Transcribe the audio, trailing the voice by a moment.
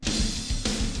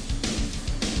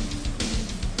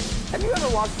Have you ever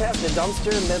walked past a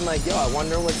dumpster and been like, yo, I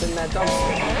wonder what's in that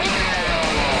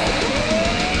dumpster?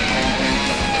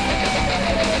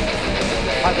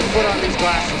 Either put on these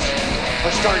glasses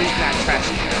or start eating that trash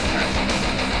can.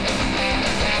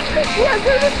 Yeah,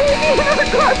 there's a baby in the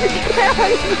garbage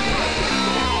can!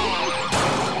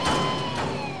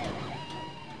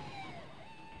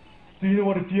 Do you know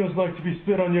what it feels like to be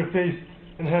spit on your face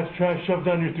and have trash shoved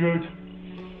down your throat?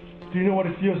 Do you know what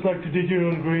it feels like to dig your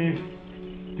own grave?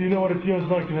 Do you know what it feels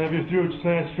like to have your throat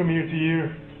slashed from ear to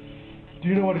ear? Do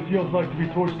you know what it feels like to be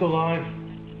torched alive?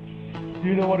 Do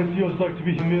you know what it feels like to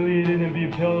be humiliated and be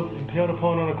impaled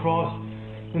upon on a cross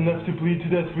and left to bleed to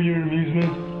death for your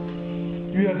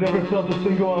amusement? You have never felt a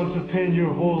single ounce of pain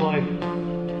your whole life.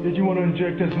 Yet you want to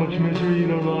inject as much misery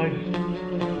in our lives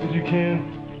as you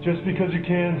can, just because you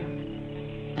can.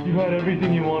 You had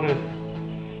everything you wanted.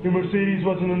 Your Mercedes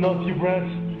wasn't enough, you brats.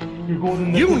 Your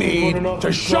golden You necklace wasn't need enough, to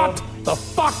you shut crap. the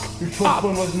fuck Your trust up.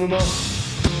 fund wasn't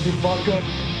enough. Your vodka.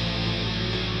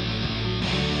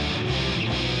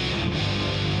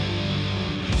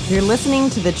 You're listening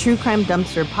to the True Crime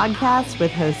Dumpster podcast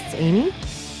with hosts Amy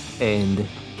And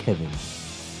Kevin.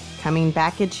 coming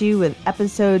back at you with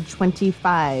episode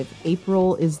 25.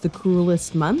 April is the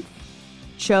cruelest month.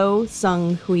 Cho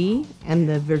Seung-hui and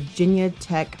the Virginia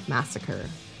Tech Massacre.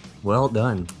 Well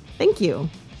done. Thank you.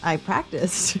 I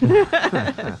practiced.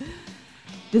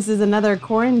 This is another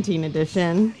quarantine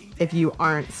edition, if you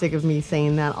aren't sick of me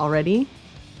saying that already.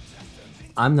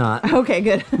 I'm not. Okay,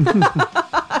 good.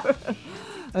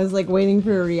 I was like waiting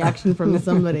for a reaction from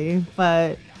somebody.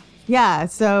 But yeah,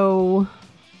 so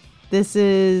this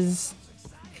is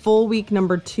full week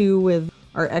number 2 with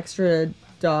our extra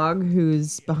dog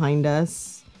who's behind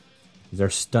us. He's our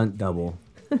stunt double.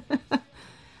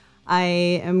 I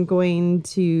am going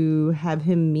to have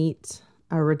him meet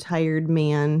a retired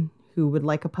man who would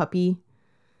like a puppy.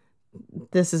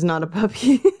 This is not a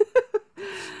puppy.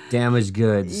 Damaged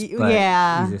goods. But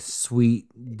yeah. He's a sweet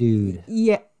dude.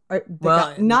 Yeah.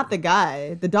 Well, not the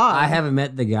guy, the dog. I haven't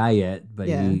met the guy yet, but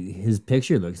Yeah. his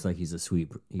picture looks like he's a sweet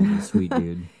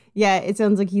dude. Yeah, it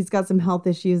sounds like he's got some health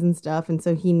issues and stuff. And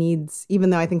so he needs, even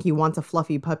though I think he wants a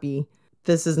fluffy puppy,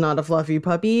 this is not a fluffy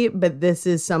puppy, but this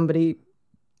is somebody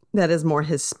that is more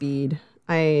his speed.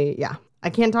 I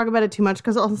can't talk about it too much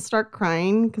because I'll start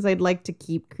crying because I'd like to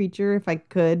keep Creature if I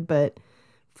could, but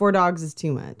 4 dogs is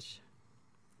too much.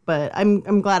 But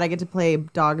I'm glad I get to play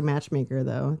dog matchmaker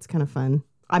though. It's kind of fun.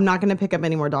 I'm not going to pick up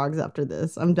any more dogs after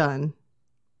this. I'm done.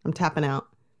 I'm tapping out.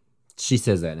 She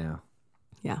says that now.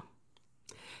 Yeah.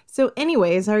 So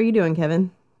anyways, how are you doing,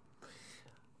 Kevin?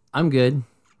 I'm good.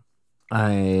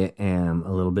 I am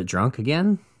a little bit drunk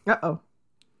again. Uh-oh.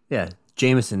 Yeah,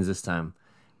 Jameson's this time.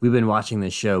 We've been watching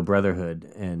this show,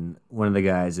 Brotherhood, and one of the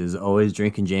guys is always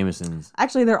drinking Jameson's.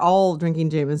 Actually, they're all drinking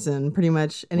Jameson pretty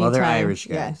much anytime. Well, they're Irish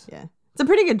guys. Yeah. It's a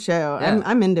pretty good show. Yeah.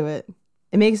 I'm into it.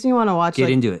 It makes me want to watch Get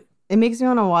into it. It makes me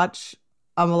want to watch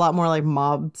a lot more like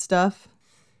mob stuff.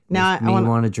 Now Makes I me want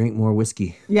want to drink more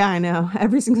whiskey. Yeah, I know.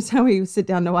 Every single time we sit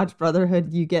down to watch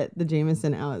Brotherhood, you get the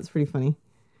Jameson out. It's pretty funny.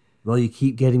 Well, you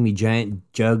keep getting me giant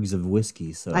jugs of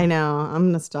whiskey, so I know. I'm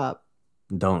going to stop.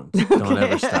 don't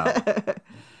ever stop.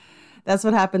 That's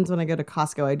what happens when I go to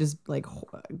Costco. I just like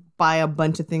buy a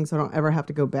bunch of things so I don't ever have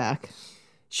to go back.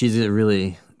 She's a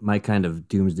really my kind of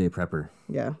doomsday prepper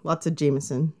Yeah, lots of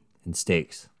Jameson. and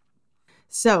steaks.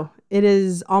 So it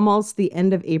is almost the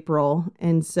end of April.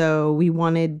 And so we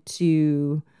wanted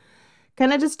to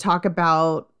kind of just talk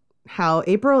about how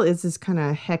April is this kind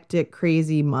of hectic,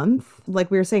 crazy month. Like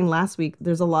we were saying last week,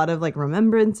 there's a lot of like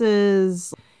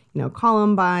remembrances,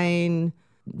 Columbine,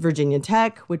 Virginia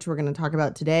Tech, which we're going to talk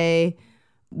about today.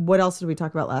 What else did we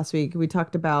talk about last week? We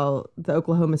talked about the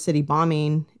Oklahoma City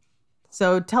bombing.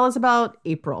 So tell us about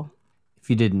April. If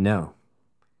you didn't know,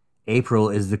 April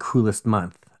is the cruelest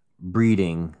month,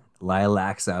 breeding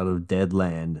lilacs out of dead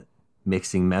land,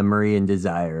 mixing memory and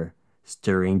desire,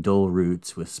 stirring dull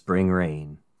roots with spring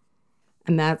rain.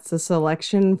 And that's a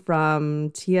selection from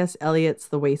T.S. Eliot's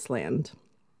The Wasteland.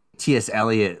 T.S.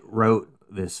 Eliot wrote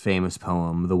this famous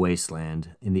poem, The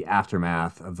Wasteland, in the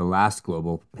aftermath of the last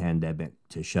global pandemic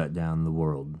to shut down the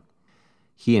world.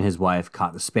 He and his wife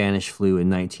caught the Spanish flu in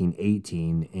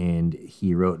 1918, and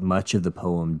he wrote much of the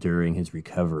poem during his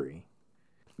recovery.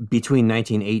 Between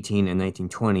 1918 and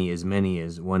 1920, as many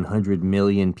as 100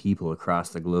 million people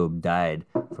across the globe died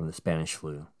from the Spanish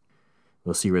flu.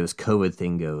 We'll see where this COVID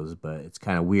thing goes, but it's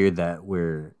kind of weird that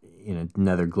we're in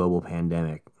another global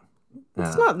pandemic.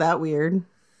 It's not that weird.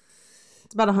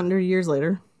 It's about 100 years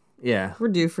later. Yeah. We're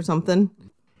due for something.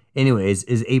 Anyways,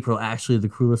 is April actually the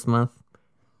cruelest month?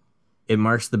 It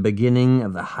marks the beginning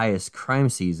of the highest crime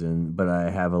season, but I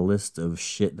have a list of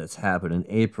shit that's happened in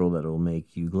April that'll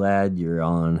make you glad you're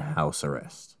on house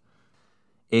arrest.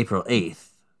 April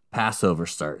 8th, Passover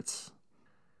starts.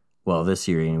 Well, this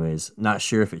year anyways. Not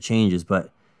sure if it changes,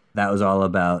 but that was all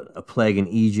about a plague in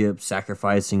Egypt,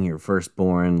 sacrificing your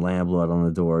firstborn, lamb blood on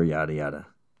the door, yada yada.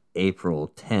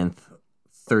 April 10th,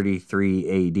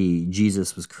 33 AD,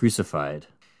 Jesus was crucified.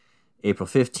 April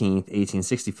 15th,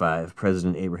 1865,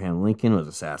 President Abraham Lincoln was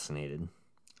assassinated.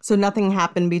 So nothing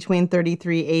happened between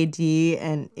 33 AD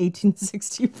and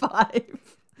 1865.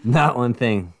 Not one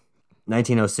thing.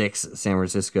 1906, San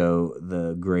Francisco,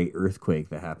 the great earthquake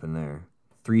that happened there.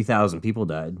 3,000 people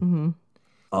died. Mm-hmm.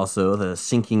 Also, the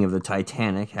sinking of the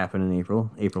Titanic happened in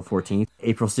April 14th.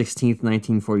 April 16th,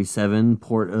 1947,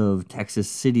 Port of Texas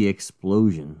City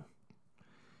explosion.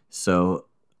 So,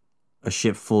 a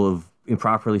ship full of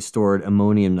improperly stored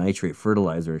ammonium nitrate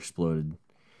fertilizer exploded,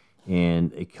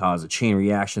 and it caused a chain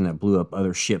reaction that blew up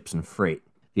other ships and freight.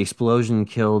 The explosion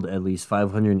killed at least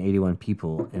 581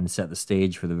 people and set the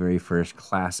stage for the very first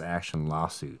class action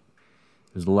lawsuit.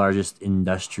 It was the largest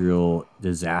industrial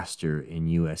disaster in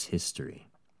U.S. history.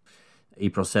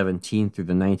 April 17th through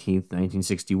the 19th,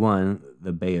 1961,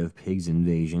 the Bay of Pigs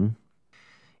invasion.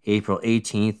 April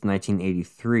 18th,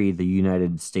 1983, the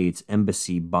United States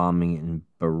Embassy bombing in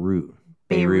Beirut.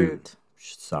 Beirut.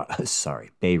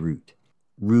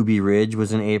 Ruby Ridge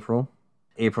was in April.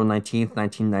 April 19th,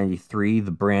 1993,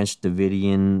 the Branch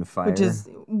Davidian fire. Which is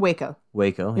Waco.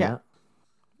 Waco, yeah.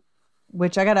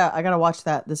 Which I gotta watch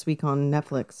that this week on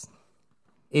Netflix.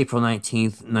 April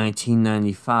 19th,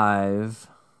 1995,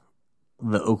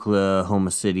 the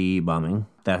Oklahoma City bombing.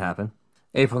 That happened.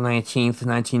 April 19th,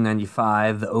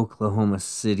 1995, the Oklahoma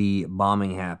City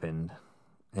bombing happened.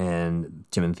 And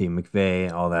Timothy McVeigh,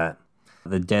 all that.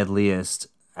 The deadliest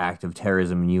act of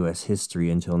terrorism in U.S.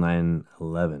 history until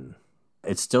 9/11.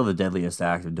 It's still the deadliest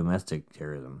act of domestic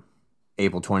terrorism.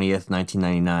 April 20th,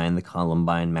 1999, the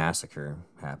Columbine Massacre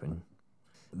happened.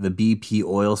 The BP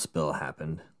oil spill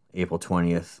happened April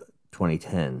 20th,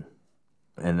 2010.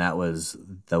 And that was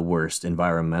the worst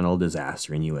environmental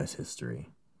disaster in U.S. history.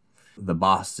 The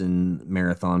Boston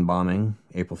Marathon bombing,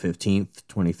 April 15th,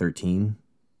 2013.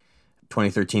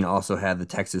 2013 also had the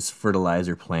Texas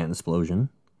fertilizer plant explosion.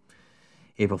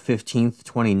 April 15th,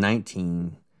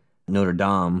 2019, Notre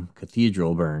Dame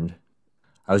Cathedral burned.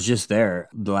 I was just there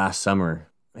the last summer,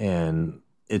 and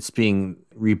it's being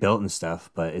rebuilt and stuff,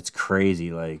 but it's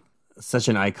crazy. Like, such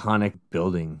an iconic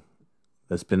building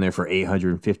that's been there for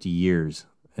 850 years.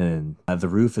 And the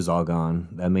roof is all gone.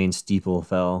 That main steeple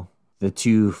fell. The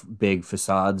two big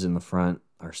facades in the front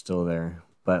are still there,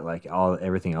 but like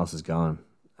everything else is gone.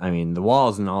 I mean, the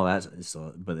walls and all that is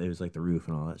still, but it was like the roof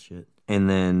and all that shit. And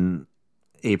then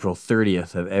April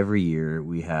 30th of every year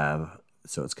we have,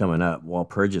 so it's coming up,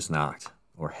 Walpurgisnacht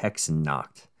or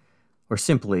Hexennacht, or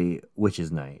simply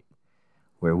Witches' Night,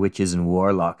 where witches and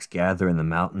warlocks gather in the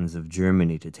mountains of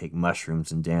Germany to take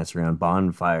mushrooms and dance around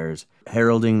bonfires,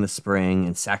 heralding the spring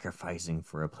and sacrificing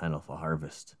for a plentiful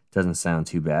harvest. Doesn't sound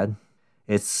too bad.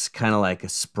 It's kind of like a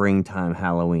springtime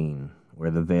Halloween, where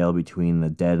the veil between the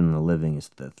dead and the living is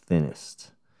the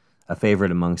thinnest. A favorite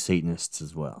among Satanists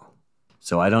as well.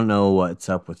 So I don't know what's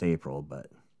up with April, but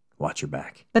watch your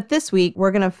back. But this week, we're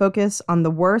going to focus on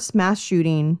the worst mass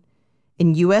shooting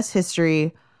in U.S.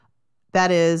 history.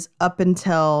 That is up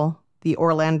until the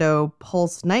Orlando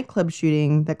Pulse nightclub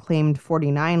shooting that claimed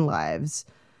 49 lives,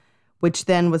 which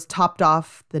then was topped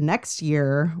off the next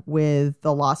year with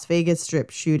the Las Vegas Strip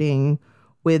shooting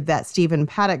with that Stephen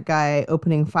Paddock guy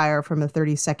opening fire from a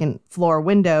 32nd floor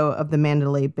window of the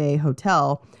Mandalay Bay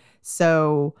Hotel.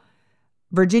 So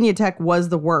Virginia Tech was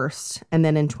the worst. And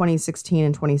then in 2016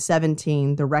 and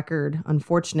 2017, the record,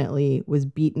 unfortunately, was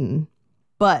beaten.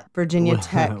 But Virginia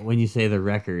Tech... When you say the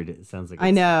record, it sounds like...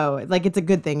 I know. Like, it's a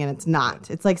good thing, and it's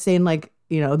not. It's like saying, like,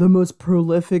 you know, the most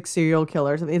prolific serial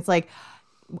killer or something. It's like,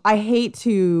 I hate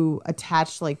to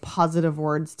attach, like, positive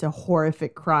words to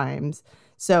horrific crimes.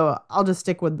 So I'll just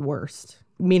stick with worst,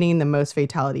 meaning the most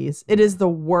fatalities. It is the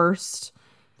worst.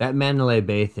 That Mandalay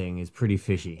Bay thing is pretty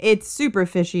fishy. It's super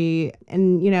fishy.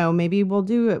 And, you know, maybe we'll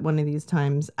do it one of these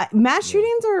times. Mass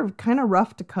shootings are kind of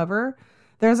rough to cover.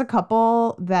 There's a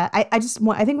couple that I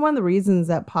think one of the reasons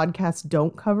that podcasts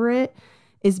don't cover it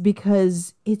is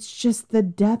because it's just the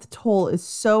death toll is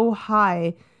so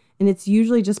high. And it's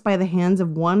usually just by the hands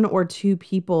of one or two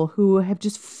people who have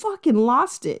just fucking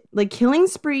lost it. Like killing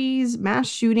sprees, mass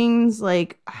shootings,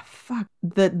 like fuck.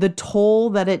 The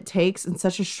toll that it takes in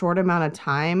such a short amount of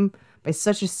time by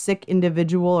such a sick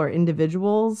individual or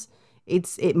individuals,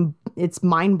 it's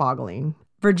mind-boggling.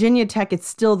 Virginia Tech is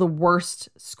still the worst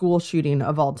school shooting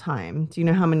of all time. Do you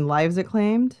know how many lives it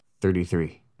claimed?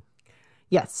 33.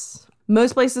 Yes.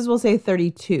 Most places will say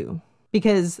 32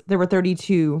 because there were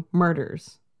 32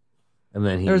 murders. And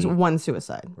then There was one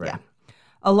suicide. Right. Yeah.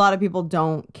 A lot of people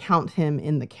don't count him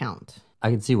in the count. I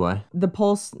can see why. The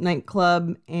Pulse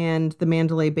nightclub and the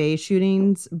Mandalay Bay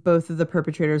shootings, both of the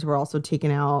perpetrators were also taken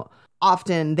out.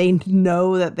 Often they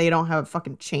know that they don't have a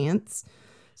fucking chance,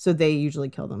 so they usually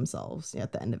kill themselves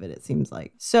at the end of it, it seems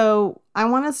like. So I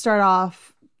want to start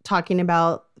off talking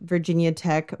about Virginia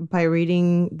Tech by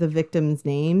reading the victims'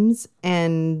 names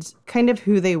and kind of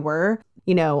who they were.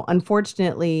 You know,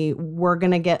 unfortunately, we're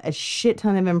going to get a shit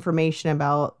ton of information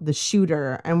about the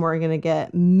shooter and we're going to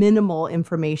get minimal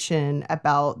information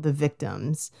about the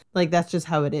victims. Like, that's just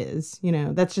how it is. You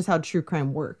know, that's just how true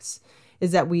crime works,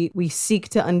 is that we seek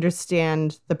to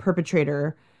understand the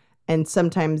perpetrator and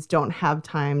sometimes don't have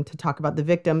time to talk about the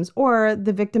victims, or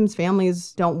the victims'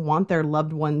 families don't want their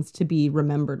loved ones to be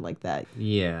remembered like that.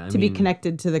 Yeah. To be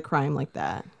connected to the crime like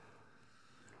that.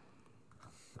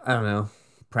 I don't know.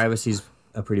 Privacy's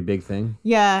a pretty big thing.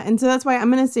 Yeah, and so that's why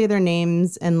I'm going to say their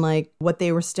names and like what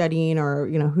they were studying or,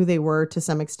 you know, who they were to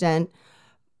some extent.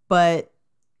 But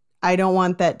I don't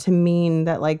want that to mean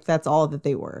that like that's all that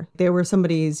they were. They were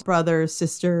somebody's brother,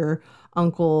 sister,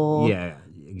 uncle. Yeah,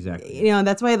 exactly. You know,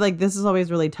 that's why like this is always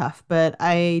really tough, but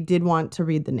I did want to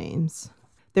read the names.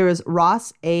 There was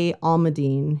Ross A.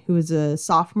 Almadine, who was a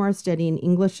sophomore studying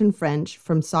English and French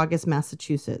from Saugus,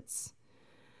 Massachusetts.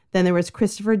 Then there was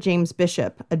Christopher James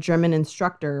Bishop, a German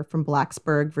instructor from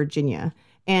Blacksburg, Virginia.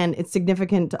 And it's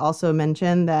significant to also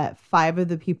mention that 5 of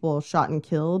the people shot and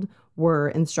killed were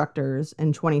instructors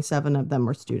and 27 of them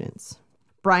were students.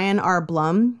 Brian R.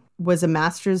 Blum was a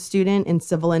master's student in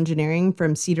civil engineering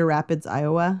from Cedar Rapids,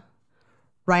 Iowa.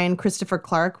 Ryan Christopher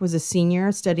Clark was a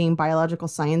senior studying biological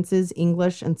sciences,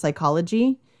 English, and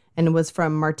psychology, and was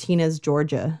from Martinez,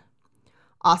 Georgia.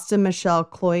 Austin Michelle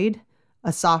Cloyd,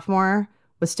 a sophomore,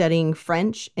 was studying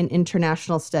French and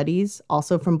international studies,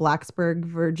 also from Blacksburg,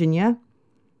 Virginia.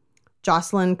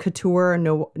 Jocelyn Couture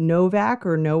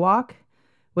Nowak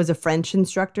was a French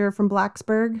instructor from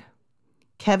Blacksburg.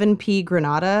 Kevin P.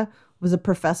 Granada was a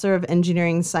professor of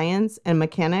engineering science and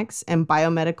mechanics and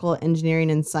biomedical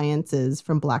engineering and sciences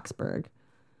from Blacksburg.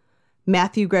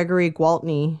 Matthew Gregory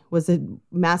Gwaltney was a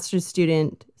master's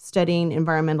student studying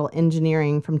environmental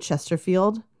engineering from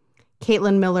Chesterfield.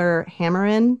 Caitlin Miller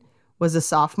Hammerin was a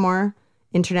sophomore,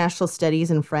 international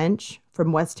studies in French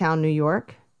from Westtown, New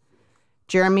York.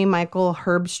 Jeremy Michael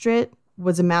Herbstritt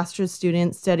was a master's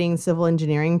student studying civil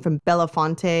engineering from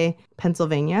Bellefonte,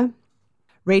 Pennsylvania.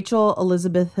 Rachel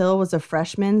Elizabeth Hill was a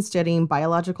freshman studying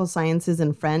biological sciences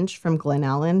and French from Glen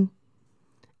Allen.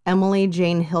 Emily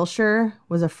Jane Hilscher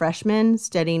was a freshman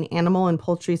studying animal and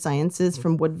poultry sciences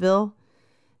from Woodville.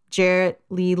 Jarrett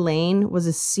Lee Lane was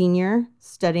a senior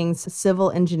studying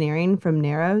civil engineering from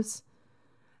Narrows.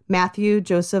 Matthew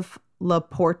Joseph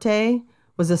Laporte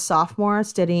was a sophomore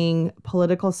studying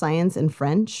political science and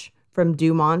French from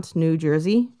Dumont, New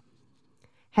Jersey.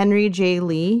 Henry J.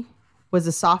 Lee was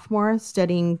a sophomore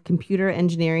studying computer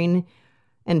engineering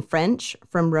and French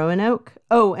from Roanoke.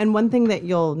 Oh, and one thing that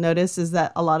you'll notice is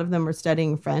that a lot of them were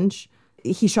studying French.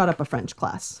 He shot up a French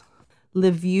class.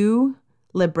 Levieux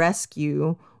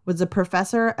Lebrescu was a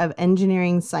professor of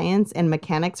engineering science and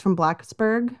mechanics from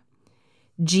Blacksburg.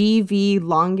 G.V.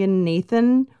 Longan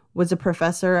Nathan was a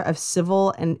professor of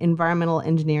civil and environmental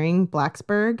engineering,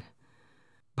 Blacksburg.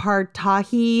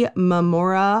 Partahi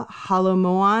Mamora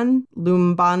Halomoan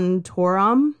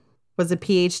Lumbantoram was a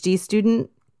PhD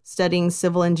student studying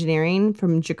civil engineering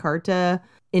from Jakarta,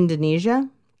 Indonesia.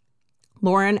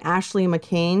 Lauren Ashley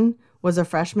McCain was a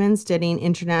freshman studying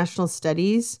international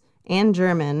studies and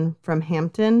German from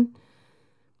Hampton.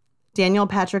 Daniel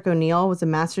Patrick O'Neill was a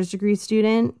master's degree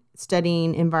student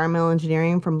studying environmental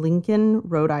engineering from Lincoln,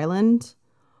 Rhode Island.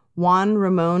 Juan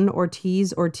Ramon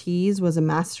Ortiz was a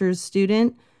master's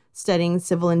student studying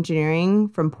civil engineering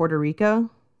from Puerto Rico.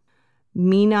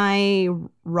 Minai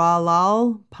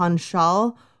Ralal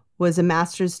Panchal was a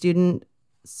master's student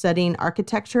studying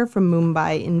architecture from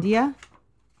Mumbai, India.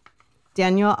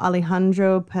 Daniel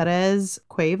Alejandro Perez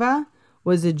Cueva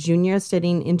was a junior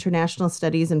studying international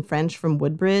studies and French from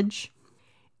Woodbridge.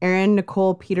 Erin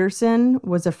Nicole Peterson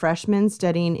was a freshman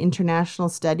studying international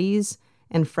studies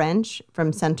and French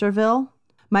from Centerville.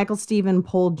 Michael Stephen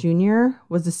Pohl Jr.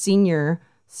 was a senior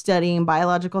studying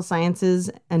biological sciences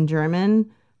and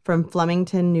German from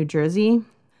Flemington, New Jersey.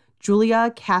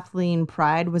 Julia Kathleen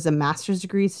Pride was a master's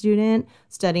degree student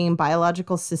studying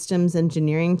biological systems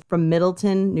engineering from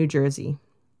Middleton, New Jersey.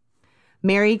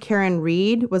 Mary Karen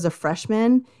Reed was a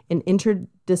freshman in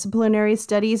interdisciplinary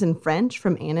studies in French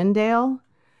from Annandale.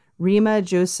 Rima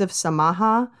Joseph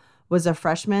Samaha was a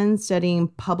freshman studying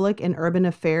public and urban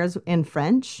affairs in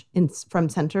French from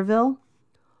Centerville.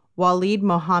 Walid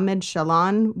Mohammed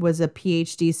Shalan was a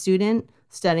PhD student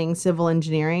studying civil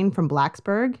engineering from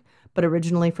Blacksburg, but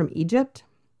originally from Egypt.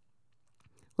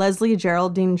 Leslie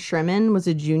Geraldine Sherman was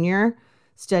a junior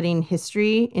studying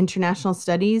history, international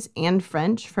studies, and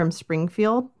French from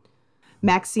Springfield.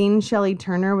 Maxine Shelley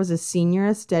Turner was a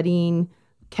senior studying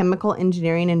chemical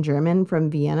engineering and German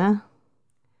from Vienna.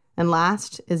 And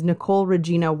last is Nicole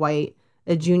Regina White,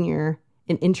 a junior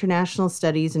in international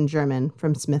studies and German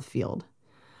from Smithfield.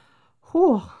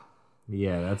 Whew.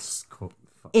 Yeah, that's cool.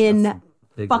 In That's a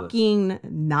big fucking list.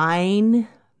 9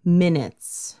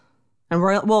 minutes. And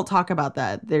we'll talk about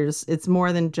that. It's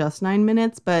more than just 9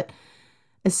 minutes, but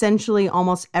essentially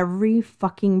almost every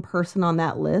fucking person on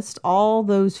that list, all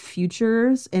those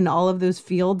futures in all of those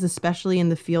fields, especially in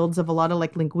the fields of a lot of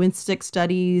like linguistic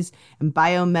studies and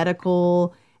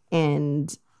biomedical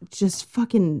and just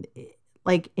fucking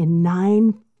like in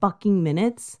 9 fucking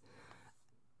minutes.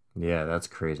 Yeah, that's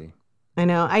crazy. I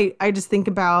know. I just think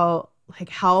about like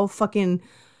how fucking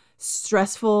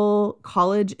stressful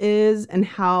college is and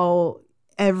how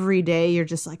every day you're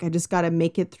just like, I just got to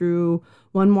make it through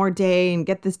one more day and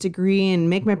get this degree and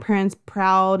make my parents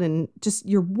proud. And just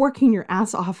you're working your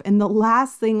ass off. And the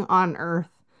last thing on earth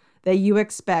that you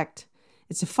expect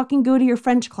is to fucking go to your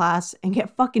French class and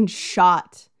get fucking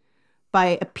shot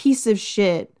by a piece of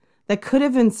shit that could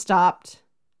have been stopped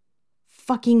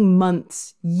fucking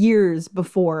months, years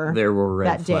before There were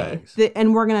red that flags. day.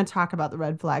 And we're going to talk about the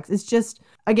red flags. It's just,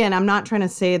 again, I'm not trying to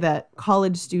say that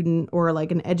college student or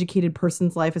like an educated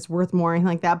person's life is worth more or anything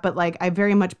like that. But like, I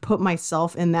very much put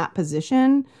myself in that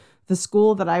position. The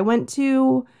school that I went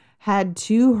to had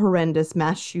 2 horrendous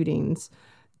mass shootings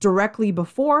directly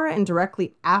before and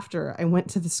directly after I went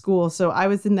to the school. So I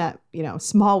was in that,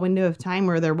 small window of time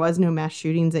where there was no mass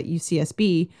shootings at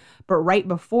UCSB. But right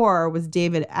before was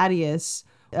David Adius,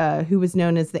 who was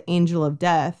known as the Angel of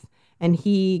Death, and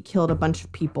he killed a bunch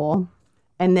of people.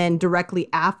 And then directly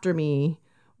after me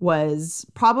was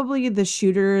probably the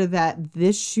shooter that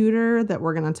this shooter that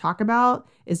we're going to talk about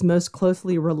is most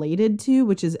closely related to,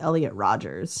 which is Elliot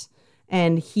Rogers.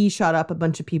 And he shot up a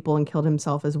bunch of people and killed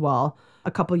himself as well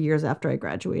a couple years after I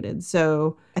graduated.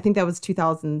 So I think that was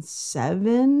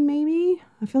 2007, maybe.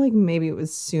 I feel like maybe it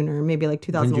was sooner, maybe like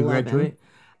 2011. When did you graduate?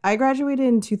 I graduated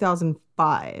in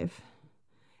 2005,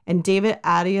 and David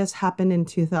Adius happened in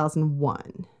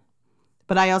 2001.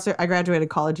 But I graduated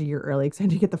college a year early because I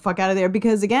had to get the fuck out of there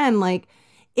because, again, like,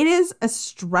 it is a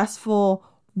stressful,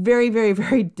 very, very,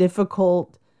 very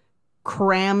difficult,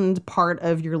 crammed part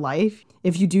of your life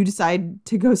if you do decide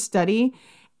to go study.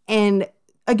 And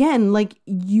again, like,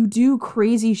 you do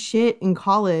crazy shit in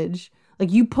college.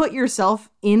 Like, you put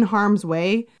yourself in harm's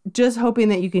way just hoping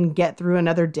that you can get through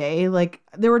another day. Like,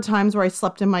 there were times where I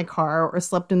slept in my car or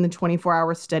slept in the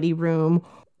 24-hour study room.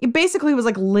 It basically was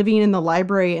like living in the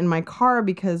library in my car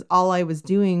because all I was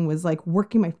doing was like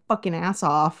working my fucking ass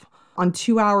off on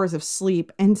 2 hours of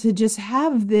sleep. And to just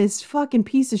have this fucking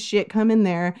piece of shit come in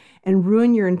there and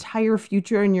ruin your entire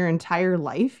future and your entire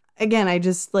life. Again, I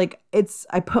just like,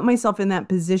 I put myself in that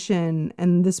position,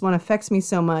 and this one affects me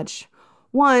so much.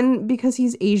 One, because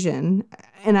he's Asian,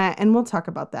 and we'll talk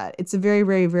about that. It's a very,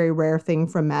 very, very rare thing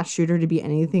for a mass shooter to be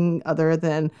anything other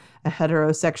than a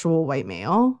heterosexual white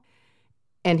male.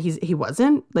 And he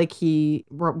wasn't. Like,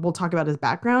 we'll talk about his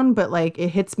background, but like, it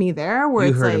hits me there where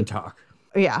You it's heard like, him talk.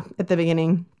 Yeah, at the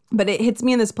beginning. But it hits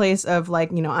me in this place of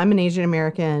like, I'm an Asian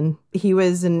American. He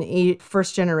was an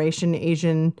first generation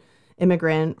Asian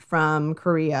immigrant from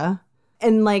Korea.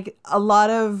 And like, a lot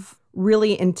of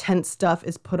really intense stuff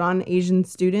is put on Asian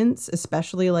students,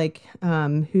 especially like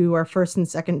who are first and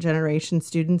second generation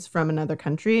students from another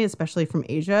country, especially from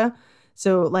Asia.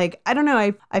 So like, I don't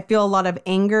know, I feel a lot of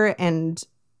anger and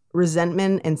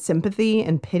resentment and sympathy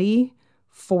and pity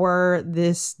for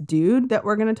this dude that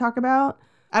we're going to talk about.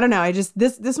 I don't know, I just,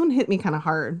 this one hit me kind of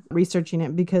hard researching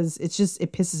it because it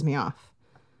pisses me off.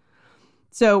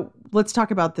 So let's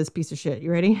talk about this piece of shit.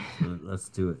 You ready? Let's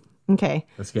do it. Okay.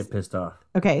 Let's get pissed off.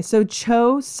 Okay, so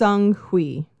Cho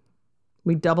Sung-hui,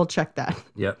 we double checked that,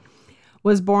 Yep.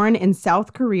 was born in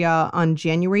South Korea on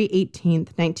January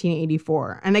 18th,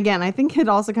 1984. And again, I think it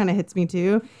also kind of hits me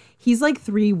too. He's like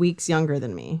 3 weeks younger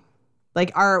than me.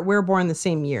 Like, we're born the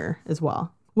same year as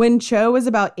well. When Cho was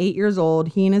about 8 years old,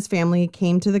 he and his family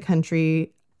came to the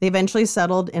country. They eventually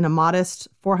settled in a modest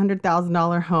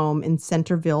 $400,000 home in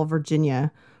Centerville,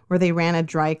 Virginia, where they ran a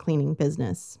dry cleaning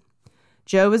business.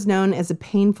 Joe was known as a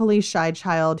painfully shy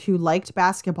child who liked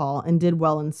basketball and did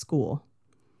well in school.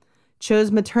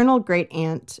 Cho's maternal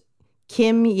great-aunt,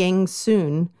 Kim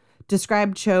Yang-soon,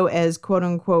 described Cho as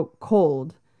quote-unquote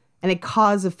cold and a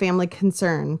cause of family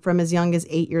concern from as young as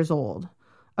 8 years old.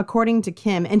 According to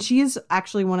Kim, and she is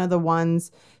actually one of the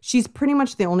ones, she's pretty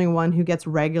much the only one who gets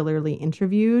regularly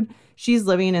interviewed. She's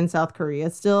living in South Korea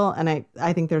still, and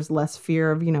I think there's less fear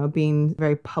of, being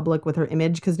very public with her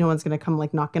image because no one's going to come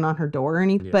like knocking on her door or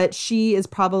anything. Yeah. But she is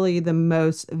probably the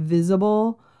most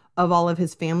visible of all of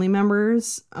his family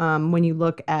members. When you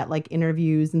look at like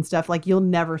interviews and stuff, like you'll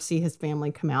never see his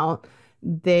family come out.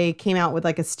 They came out with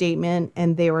like a statement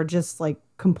and they were just like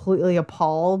completely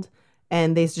appalled.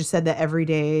 And they just said that every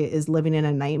day is living in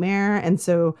a nightmare. And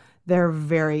so they're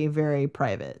very, very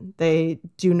private. They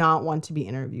do not want to be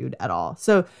interviewed at all.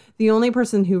 So the only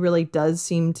person who really does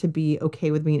seem to be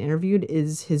okay with being interviewed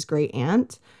is his great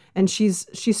aunt. And she's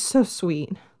so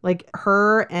sweet. Like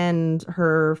her and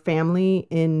her family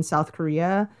in South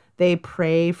Korea, they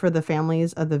pray for the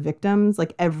families of the victims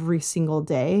like every single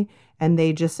day. And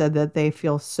they just said that they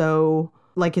feel so...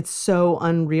 like it's so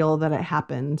unreal that it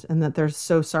happened and that they're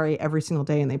so sorry every single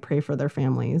day and they pray for their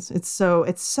families. It's so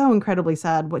incredibly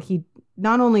sad what he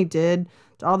not only did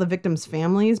to all the victims'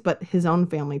 families, but his own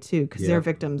family too, because they're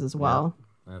victims as well.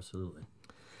 Yeah, absolutely.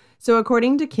 So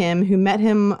according to Kim, who met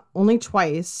him only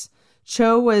twice,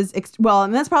 Cho was,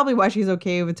 and that's probably why she's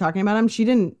okay with talking about him. She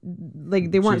didn't,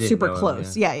 they weren't super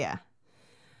close. Yeah.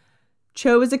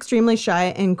 Cho was extremely shy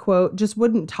and, quote, just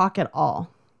wouldn't talk at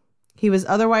all. He was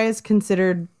otherwise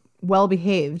considered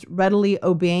well-behaved, readily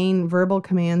obeying verbal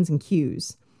commands and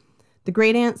cues. The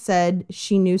great-aunt said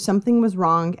she knew something was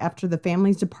wrong after the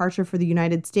family's departure for the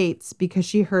United States because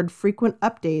she heard frequent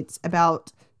updates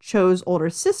about Cho's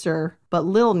older sister, but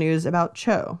little news about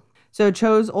Cho. So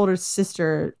Cho's older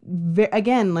sister,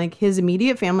 again, like his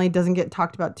immediate family doesn't get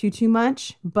talked about too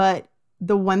much, but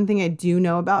the one thing I do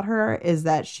know about her is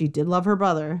that she did love her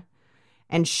brother.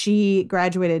 And she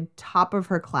graduated top of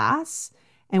her class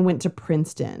and went to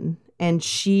Princeton. And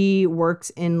she works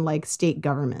in like state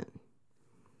government.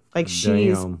 Like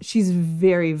she's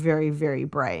very, very, very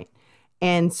bright.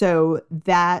 And so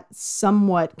that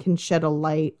somewhat can shed a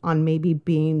light on maybe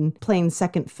playing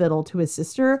second fiddle to his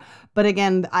sister. But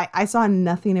again, I saw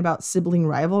nothing about sibling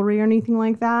rivalry or anything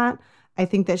like that. I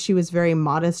think that she was very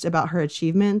modest about her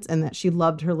achievements and that she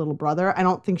loved her little brother. I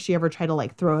don't think she ever tried to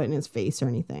like throw it in his face or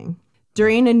anything.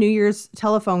 During a New Year's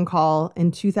telephone call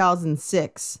in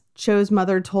 2006, Cho's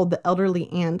mother told the elderly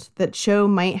aunt that Cho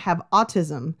might have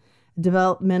autism, a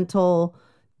developmental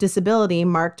disability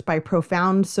marked by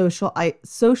profound social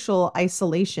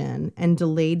isolation and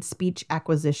delayed speech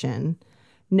acquisition.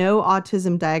 No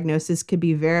autism diagnosis could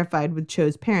be verified with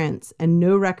Cho's parents, and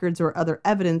no records or other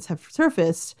evidence have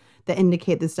surfaced that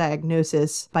indicate this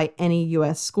diagnosis by any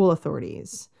U.S. school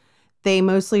authorities. They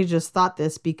mostly just thought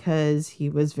this because he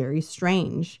was very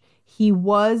strange. He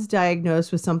was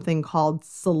diagnosed with something called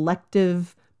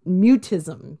selective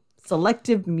mutism.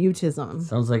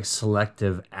 Sounds like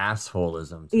selective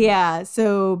assholism. Yeah.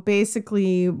 So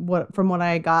basically, from what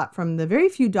I got from the very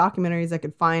few documentaries I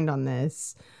could find on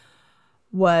this,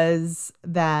 was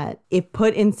that if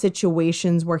put in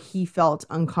situations where he felt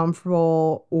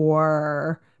uncomfortable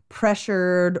or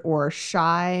pressured or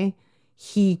shy,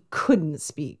 he couldn't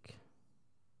speak.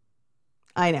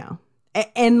 I know.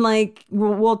 And like,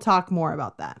 we'll talk more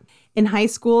about that. In high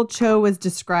school, Cho was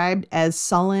described as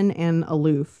sullen and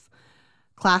aloof.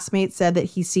 Classmates said that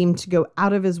he seemed to go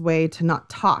out of his way to not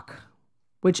talk,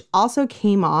 which also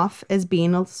came off as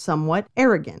being somewhat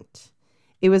arrogant.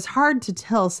 It was hard to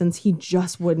tell since he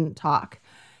just wouldn't talk.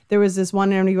 There was this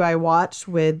one interview I watched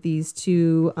with these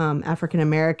two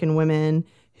African-American women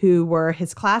who were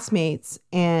his classmates,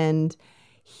 and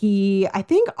he, I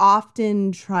think,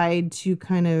 often tried to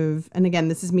kind of, and again,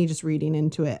 this is me just reading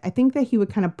into it, I think that he would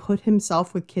kind of put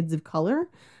himself with kids of color.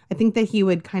 I think that he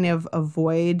would kind of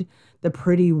avoid the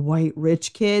pretty white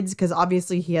rich kids because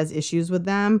obviously he has issues with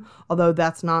them, although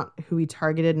that's not who he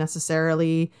targeted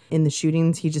necessarily in the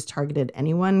shootings. He just targeted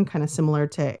anyone, kind of similar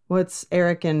to what's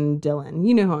Eric and Dylan.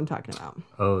 You know who I'm talking about.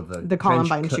 Oh, the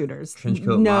Columbine shooters.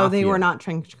 Trenchcoat No, Mafia. they were not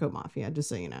Trenchcoat Mafia, just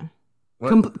so you know.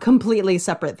 What? Completely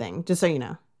separate thing, just so you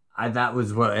know. That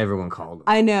was what everyone called them.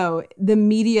 I know. The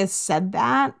media said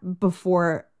that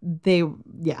before they,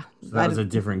 yeah. So that was a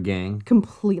different gang?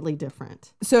 Completely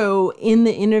different. So in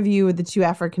the interview with the two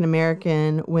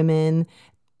African-American women,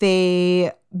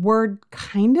 they were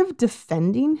kind of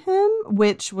defending him,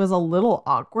 which was a little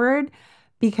awkward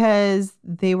because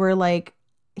they were like,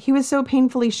 he was so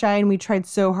painfully shy, and we tried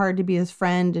so hard to be his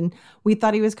friend, and we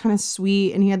thought he was kind of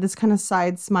sweet, and he had this kind of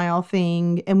side smile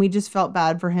thing, and we just felt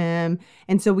bad for him.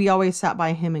 And so we always sat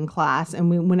by him in class, and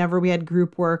whenever we had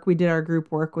group work, we did our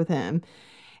group work with him.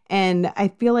 And I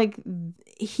feel like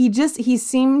he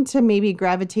seemed to maybe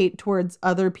gravitate towards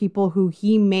other people who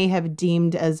he may have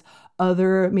deemed as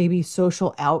other maybe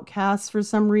social outcasts for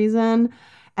some reason.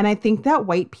 And I think that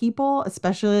white people,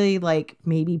 especially like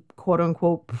maybe quote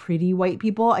unquote pretty white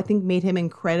people, I think made him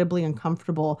incredibly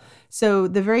uncomfortable. So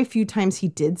the very few times he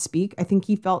did speak, I think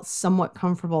he felt somewhat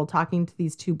comfortable talking to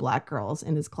these two black girls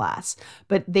in his class.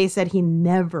 But they said he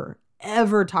never,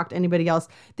 ever talked to anybody else.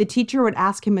 The teacher would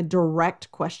ask him a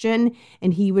direct question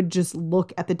and he would just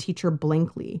look at the teacher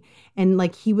blankly. And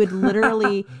like he would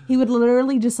literally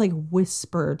just like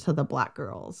whisper to the black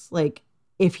girls. Like,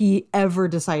 if he ever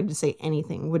decided to say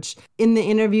anything, which in the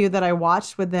interview that I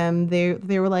watched with them, they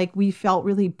were like, we felt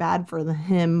really bad for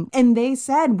him. And they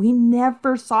said, we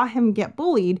never saw him get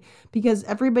bullied because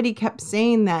everybody kept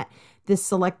saying that this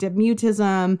selective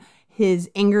mutism, his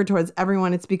anger towards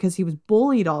everyone, it's because he was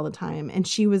bullied all the time. And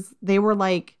they were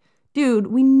like, dude,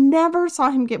 we never saw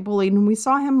him get bullied. And we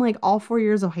saw him like all 4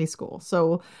 years of high school.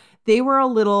 So they were a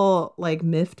little like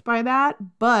miffed by that.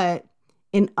 But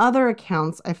in other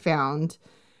accounts I found,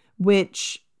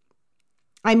 which,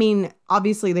 I mean,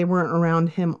 obviously they weren't around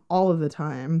him all of the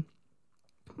time,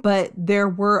 but there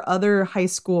were other high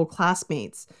school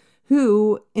classmates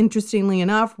who, interestingly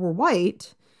enough, were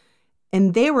white,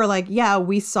 and they were like, yeah,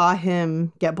 we saw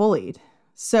him get bullied.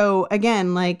 So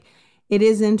again, like, it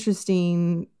is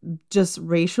interesting just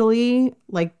racially,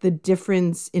 like the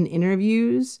difference in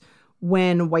interviews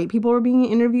when white people were being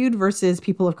interviewed versus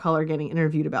people of color getting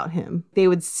interviewed about him. They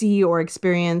would see or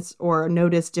experience or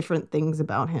notice different things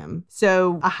about him.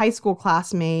 So a high school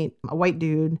classmate, a white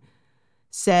dude,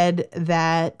 said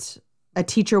that a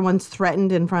teacher once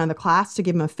threatened in front of the class to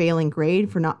give him a failing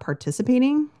grade for not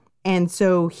participating. And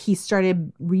so he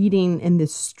started reading in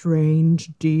this strange,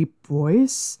 deep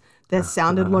voice that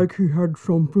sounded like he had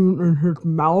something in his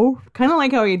mouth. Kind of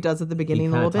like how he does at the beginning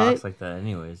a little bit. He talks like that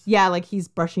anyways. Yeah, like he's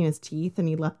brushing his teeth and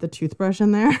he left the toothbrush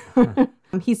in there.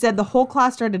 He said the whole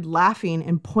class started laughing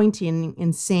and pointing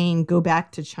and saying, go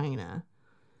back to China.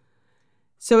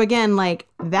 So again, like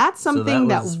that's something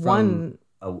that one...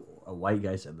 A white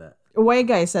guy said that. A white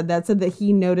guy said that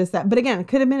he noticed that. But again, it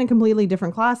could have been a completely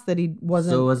different class that he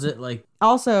wasn't... So was it like...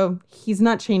 Also, he's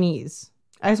not Chinese.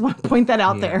 I just want to point that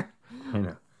out there. I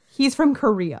know. He's from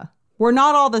Korea. We're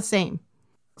not all the same.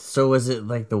 So was it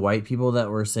like the white people that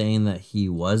were saying that he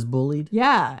was bullied?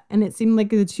 Yeah. And it seemed like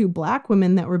the two black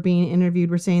women that were being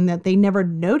interviewed were saying that they never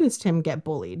noticed him get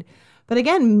bullied. But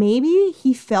again, maybe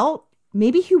he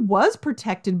was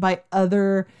protected by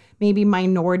other maybe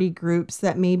minority groups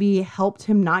that maybe helped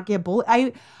him not get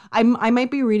bullied. I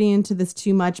might be reading into this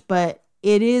too much, but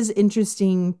it is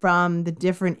interesting from the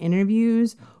different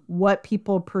interviews what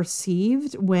people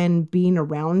perceived when being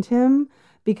around him,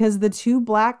 because the two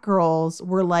black girls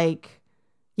were like,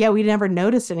 yeah, we never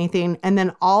noticed anything. And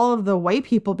then all of the white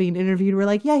people being interviewed were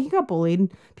like, yeah, he got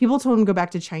bullied. People told him to go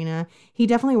back to China. He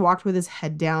definitely walked with his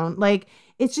head down. Like,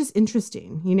 it's just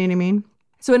interesting. You know what I mean?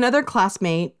 So another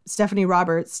classmate, Stephanie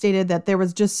Roberts, stated that there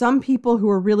was just some people who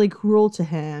were really cruel to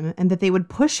him and that they would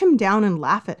push him down and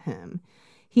laugh at him.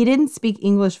 He didn't speak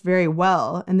English very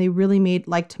well, and they really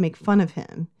liked to make fun of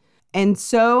him. And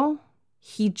so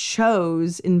he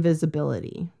chose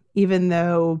invisibility, even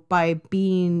though by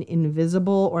being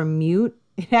invisible or mute,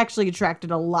 it actually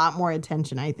attracted a lot more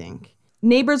attention, I think.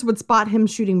 Neighbors would spot him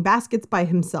shooting baskets by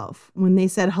himself. When they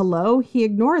said hello, he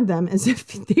ignored them as if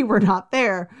they were not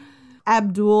there.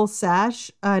 Abdul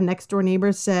Sash, next door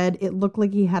neighbor, said it looked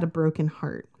like he had a broken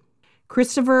heart.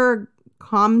 Christopher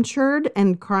Comchard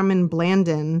and Carmen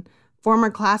Blandon,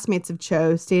 former classmates of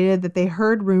Cho, stated that they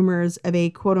heard rumors of a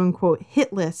quote-unquote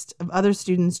hit list of other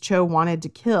students Cho wanted to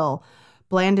kill.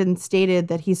 Blandon stated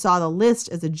that he saw the list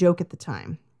as a joke at the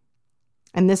time.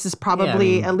 And this is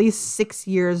probably at least 6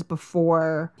 years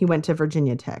before he went to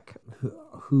Virginia Tech.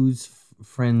 Whose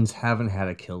friends haven't had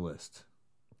a kill list?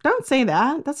 Don't say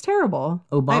that. That's terrible.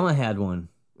 Obama had one.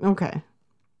 Okay.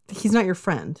 He's not your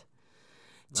friend.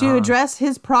 To address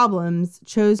his problems,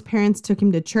 Cho's parents took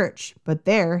him to church, but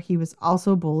there he was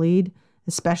also bullied,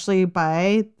 especially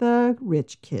by the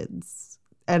rich kids.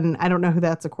 And I don't know who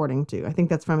that's according to. I think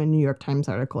that's from a New York Times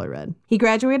article I read. He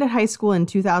graduated high school in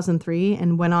 2003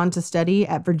 and went on to study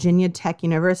at Virginia Tech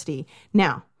University.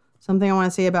 Now, something I want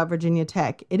to say about Virginia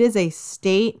Tech. It is a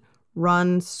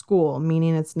state-run school,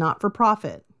 meaning it's not for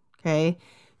profit, okay?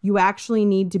 You actually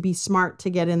need to be smart to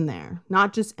get in there.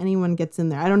 Not just anyone gets in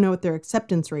there. I don't know what their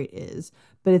acceptance rate is,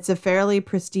 but it's a fairly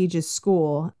prestigious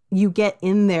school. You get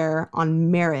in there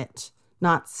on merit,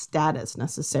 not status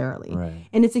necessarily. Right.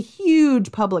 And it's a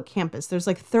huge public campus. There's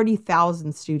like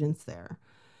 30,000 students there.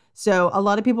 So a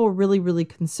lot of people were really, really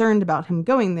concerned about him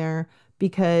going there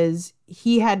because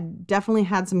he had definitely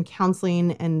had some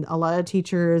counseling and a lot of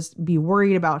teachers be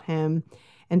worried about him.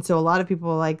 And so a lot of people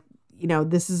were like, you know,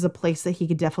 this is a place that he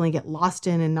could definitely get lost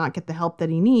in and not get the help that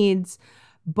he needs.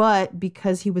 But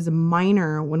because he was a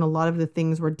minor when a lot of the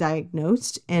things were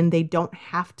diagnosed and they don't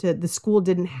have to, the school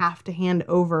didn't have to hand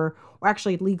over, or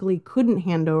actually legally couldn't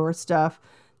hand over stuff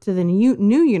to the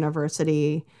new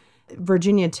university,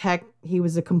 Virginia Tech, he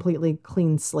was a completely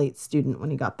clean slate student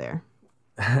when he got there.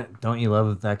 Don't you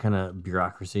love that kind of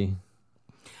bureaucracy?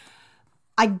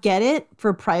 I get it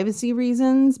for privacy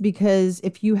reasons, because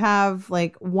if you have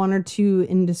like one or two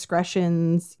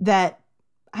indiscretions that,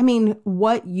 I mean,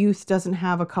 what youth doesn't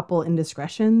have a couple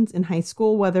indiscretions in high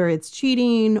school, whether it's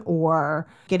cheating or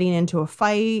getting into a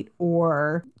fight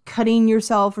or cutting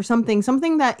yourself or something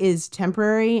that is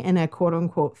temporary and a quote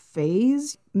unquote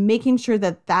phase, making sure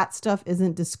that that stuff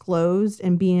isn't disclosed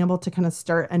and being able to kind of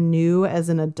start anew as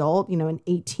an adult, you know, an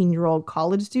 18-year-old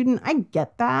college student. I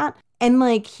get that. And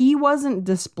like, he wasn't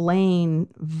displaying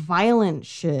violent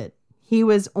shit. He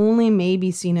was only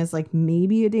maybe seen as like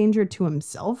maybe a danger to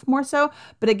himself more so.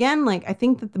 But again, like, I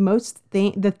think that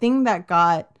the thing that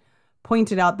got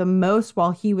pointed out the most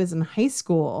while he was in high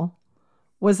school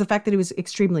was the fact that he was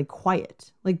extremely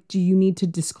quiet. Like, do you need to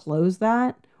disclose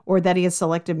that? Or that he has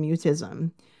selective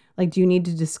mutism? Like, do you need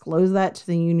to disclose that to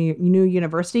the new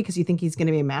university because you think he's going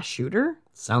to be a mass shooter?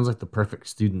 Sounds like the perfect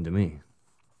student to me.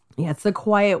 Yeah, it's the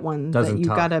quiet one Doesn't that you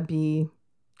talk. got to be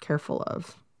careful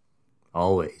of.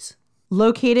 Always.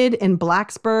 Located in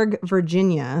Blacksburg,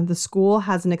 Virginia, the school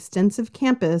has an extensive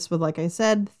campus with, like I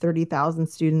said, 30,000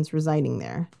 students residing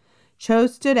there. Cho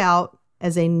stood out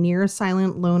as a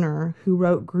near-silent loner who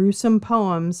wrote gruesome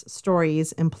poems,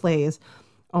 stories, and plays.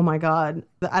 Oh my God.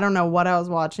 I don't know what I was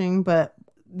watching, but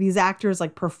these actors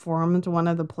like performed one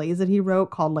of the plays that he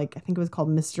wrote called like, I think it was called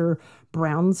Mr.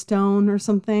 Brownstone or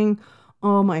something.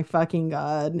 Oh my fucking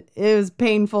God. It was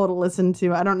painful to listen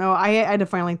to. I don't know. I had to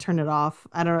finally turn it off.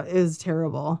 I don't know. It was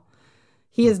terrible.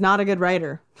 He is not a good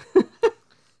writer.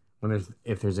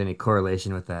 If there's any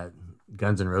correlation with that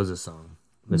Guns N' Roses song,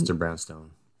 Mr. Brownstone.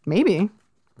 Maybe.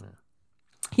 Yeah.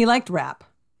 He liked rap.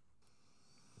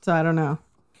 So I don't know.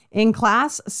 In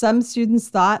class, some students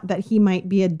thought that he might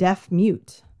be a deaf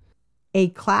mute. A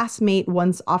classmate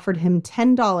once offered him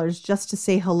 $10 just to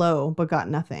say hello, but got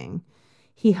nothing.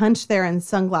 He hunched there in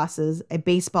sunglasses, a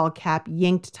baseball cap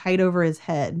yanked tight over his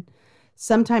head.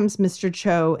 Sometimes Mr.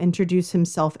 Cho introduced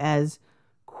himself as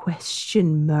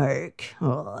question mark.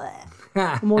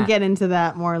 And we'll get into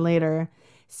that more later.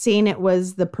 Saying it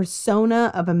was the persona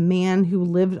of a man who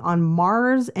lived on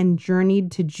Mars and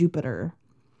journeyed to Jupiter.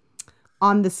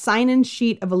 On the sign-in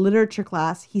sheet of a literature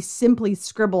class, he simply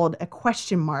scribbled a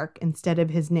question mark instead of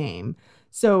his name.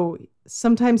 So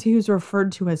sometimes he was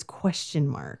referred to as question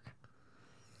mark.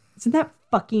 Isn't that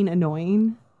fucking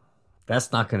annoying?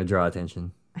 That's not going to draw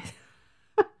attention.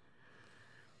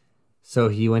 So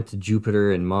he went to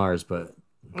Jupiter and Mars, but...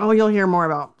 Oh, you'll hear more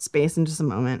about space in just a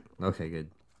moment. Okay,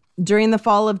 good. During the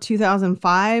fall of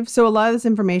 2005, so a lot of this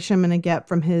information I'm going to get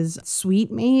from his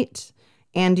suite mate,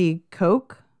 Andy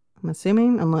Koch, I'm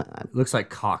assuming. Looks like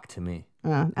cock to me.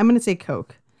 I'm going to say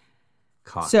Koch.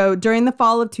 Cock. So during the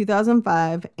fall of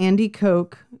 2005, Andy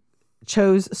Koch,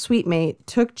 Cho's suite mate,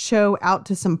 took Cho out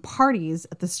to some parties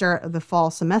at the start of the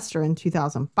fall semester in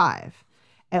 2005.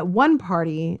 At one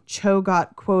party, Cho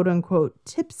got quote unquote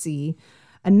tipsy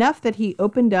enough that he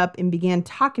opened up and began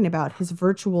talking about his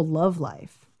virtual love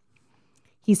life.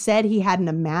 He said he had an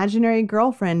imaginary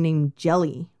girlfriend named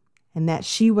Jelly and that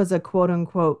she was a quote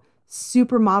unquote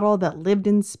supermodel that lived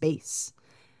in space.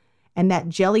 And that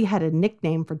Jelly had a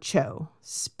nickname for Cho,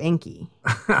 Spanky.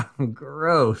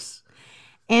 Gross.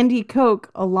 Andy Koch,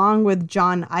 along with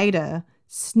John Ida,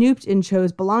 snooped in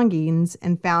Cho's belongings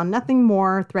and found nothing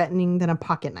more threatening than a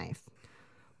pocket knife.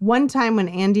 One time when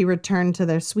Andy returned to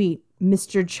their suite,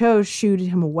 Mr. Cho shooed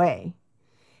him away.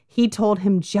 He told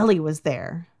him Jelly was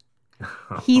there.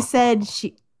 He said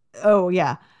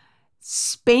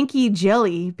Spanky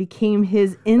Jelly became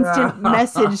his instant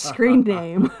message screen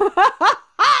name.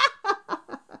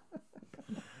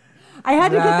 I had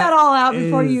to get that all out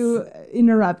before you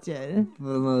interrupted.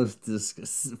 The most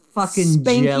fucking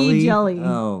Spanky Jelly.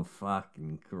 Oh,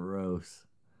 fucking gross.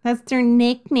 That's their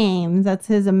nicknames. That's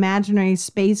his imaginary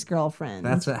space girlfriend.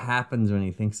 That's what happens when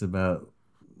he thinks about,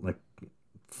 like,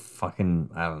 fucking,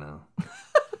 I don't know.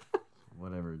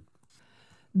 Whatever.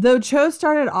 Though Cho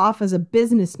started off as a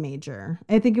business major,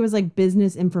 I think it was like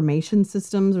business information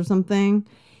systems or something,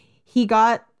 he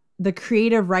got the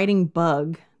creative writing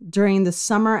bug during the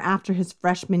summer after his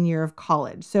freshman year of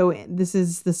college. So this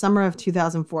is the summer of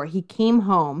 2004. He came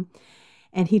home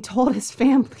and he told his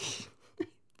family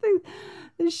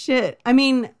this shit. I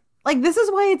mean, like, this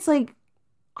is why it's like,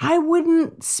 I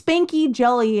wouldn't Spanky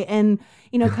Jelly and,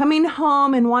 coming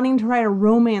home and wanting to write a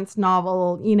romance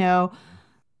novel,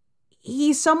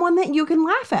 he's someone that you can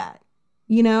laugh at,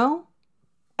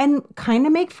 and kind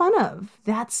of make fun of.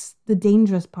 That's the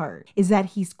dangerous part, is that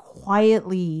he's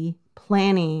quietly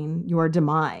planning your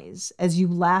demise as you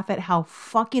laugh at how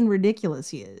fucking ridiculous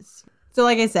he is. So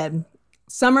like I said,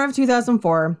 summer of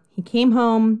 2004, he came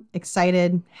home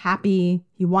excited, happy.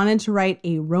 He wanted to write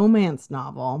a romance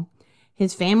novel.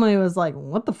 His family was like,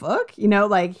 what the fuck?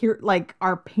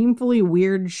 Our painfully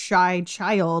weird, shy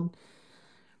child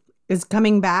is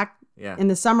coming back in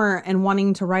the summer and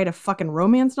wanting to write a fucking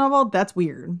romance novel. That's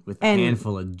weird. With a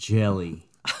handful of jelly.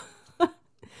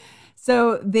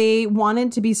 So they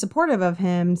wanted to be supportive of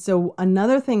him. So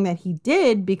another thing that he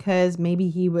did, because maybe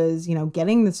he was,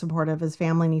 getting the support of his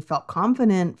family and he felt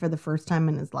confident for the first time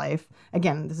in his life.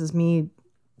 Again, this is me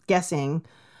guessing.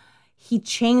 He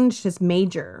changed his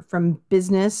major from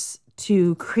business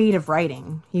to creative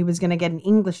writing. He was going to get an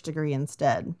English degree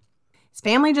instead. His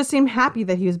family just seemed happy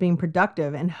that he was being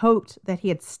productive and hoped that he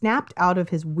had snapped out of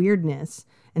his weirdness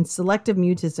and selective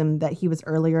mutism that he was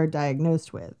earlier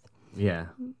diagnosed with. Yeah.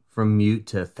 From mute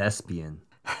to thespian.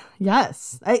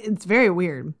 Yes. It's very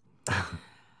weird.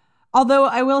 Although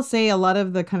I will say a lot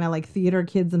of the kind of like theater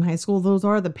kids in high school, those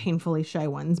are the painfully shy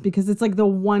ones, because it's like the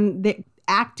one that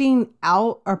acting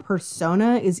out a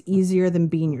persona is easier than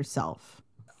being yourself.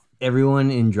 Everyone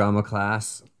in drama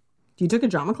class. You took a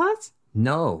drama class?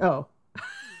 No. Oh.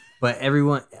 But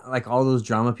everyone, like all those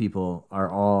drama people are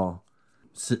all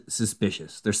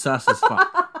suspicious. They're sus as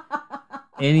fuck.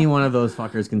 Any one of those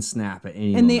fuckers can snap at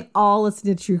any And moment. they all listen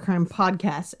to true crime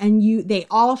podcasts, and they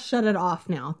all shut it off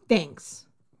now. Thanks.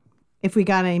 If we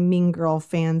got any Mean Girl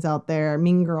fans out there,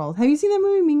 Mean Girls. Have you seen that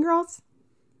movie, Mean Girls?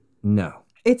 No.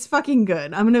 It's fucking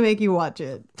good. I'm going to make you watch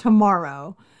it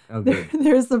tomorrow. Okay.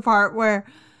 There's the part where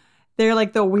they're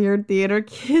like the weird theater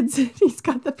kids, and he's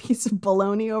got the piece of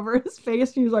bologna over his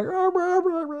face, and he's like, rah, rah,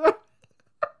 rah, rah.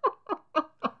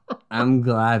 I'm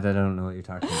glad I don't know what you're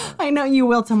talking about. I know you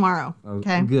will tomorrow.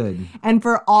 Okay. Good. And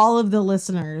for all of the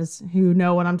listeners who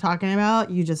know what I'm talking about,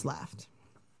 you just laughed.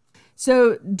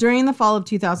 So during the fall of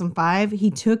 2005, he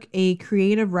took a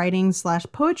creative writing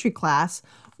 / poetry class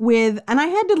with, and I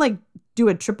had to do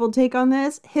a triple take on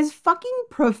this. His fucking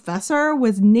professor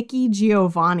was Nikki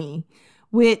Giovanni,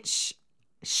 which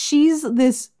she's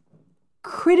this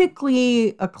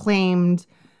critically acclaimed,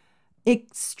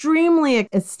 extremely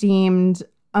esteemed,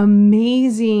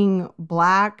 amazing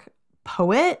Black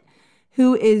poet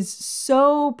who is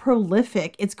so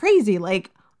prolific. It's crazy. I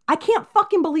can't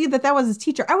fucking believe that was his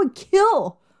teacher. I would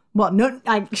kill. Well, no,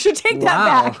 I should take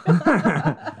that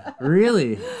back.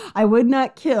 Really? I would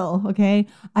not kill, okay?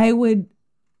 I would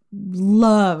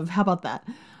love, how about that?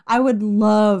 I would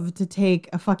love to take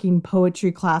a fucking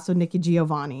poetry class with Nikki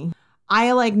Giovanni.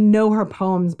 I know her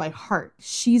poems by heart.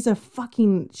 She's a big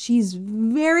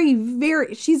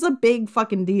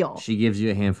fucking deal. She gives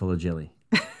you a handful of jelly.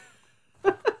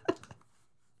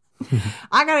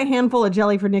 I got a handful of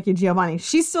jelly for Nikki Giovanni.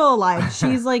 She's still alive.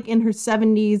 She's in her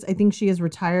 70s. I think she has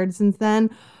retired since then.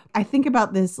 I think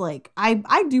about this,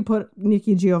 I do put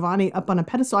Nikki Giovanni up on a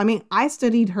pedestal. I mean, I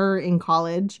studied her in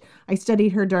college. I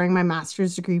studied her during my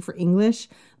master's degree for English.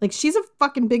 She's a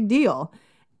fucking big deal.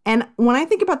 And when I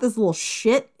think about this little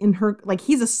shit in her,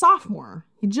 he's a sophomore.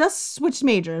 He just switched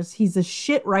majors. He's a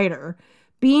shit writer.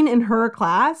 Being in her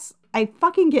class, I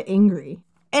fucking get angry.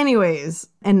 Anyways,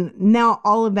 and now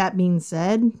all of that being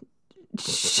said,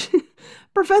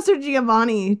 Professor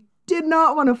Giovanni did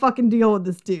not want to fucking deal with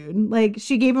this dude.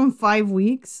 She gave him 5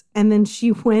 weeks, and then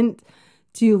she went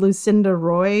to Lucinda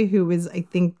Roy, who is, I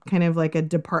think, kind of a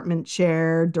department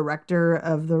chair director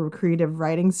of the creative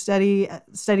writing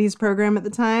studies program at the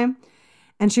time.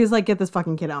 And she was like, get this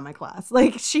fucking kid out of my class.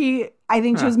 I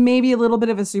think she was maybe a little bit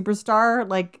of a superstar,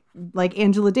 like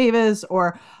Angela Davis,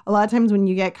 or a lot of times when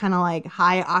you get kind of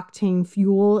high octane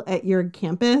fuel at your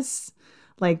campus,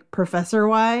 professor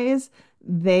wise,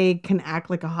 they can act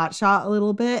like a hotshot a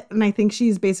little bit. And I think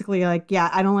she's basically yeah,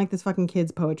 I don't like this fucking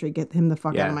kid's poetry. Get him the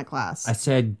fuck out of my class. I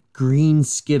said green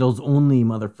Skittles only,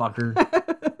 motherfucker.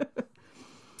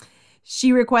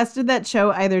 She requested that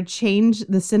Cho either change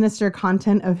the sinister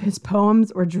content of his poems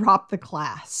or drop the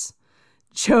class.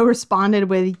 Cho responded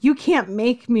with, "You can't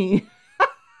make me."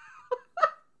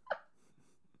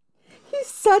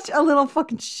 such a little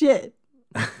fucking shit.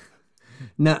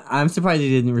 No, I'm surprised he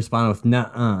didn't respond with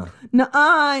nuh-uh.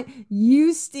 Nuh-uh,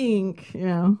 you stink. You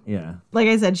know? Yeah. Like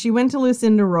I said, she went to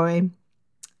Lucinda Roy,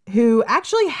 who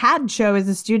actually had Cho as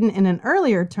a student in an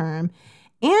earlier term.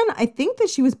 And I think that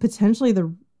she was potentially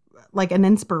an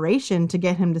inspiration to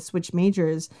get him to switch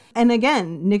majors. And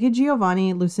again, Nikki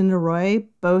Giovanni, Lucinda Roy,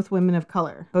 both women of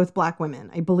color, both black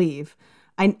women, I believe.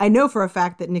 I know for a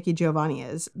fact that Nikki Giovanni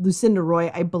is. Lucinda Roy,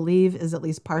 I believe, is at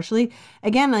least partially.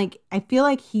 Again, I feel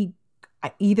like he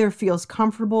either feels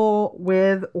comfortable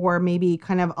with or maybe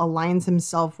kind of aligns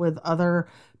himself with other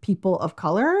people of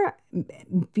color,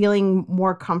 feeling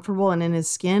more comfortable and in his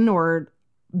skin or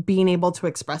being able to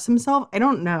express himself. I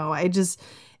don't know. It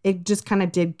just kind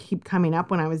of did keep coming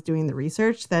up when I was doing the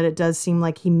research that it does seem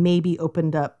like he maybe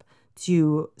opened up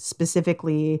to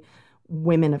specifically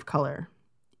women of color,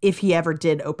 if he ever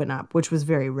did open up, which was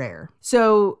very rare.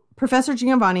 So Professor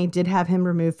Giovanni did have him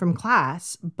removed from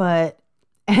class,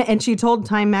 and she told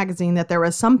Time magazine that there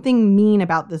was something mean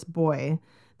about this boy,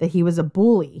 that he was a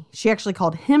bully. She actually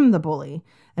called him the bully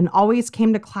and always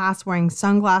came to class wearing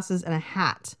sunglasses and a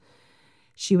hat.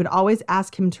 She would always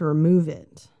ask him to remove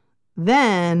it.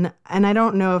 Then, and I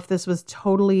don't know if this was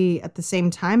totally at the same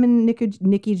time in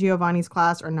Nikki Giovanni's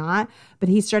class or not, but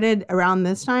he started around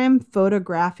this time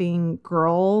photographing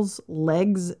girls'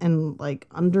 legs and like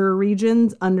under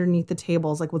regions underneath the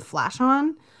tables, like with flash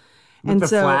on. With the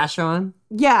flash on?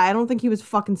 Yeah, I don't think he was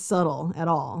fucking subtle at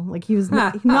all. Like he was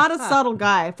not a subtle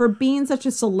guy. For being such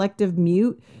a selective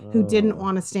mute who didn't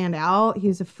want to stand out, he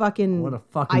was a fucking what a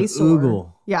fucking eyesore.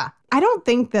 oogle. Yeah. I don't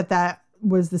think that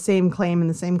was the same claim in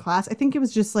the same class. I think it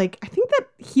was just like, I think that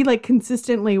he like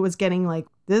consistently was getting like,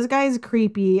 this guy's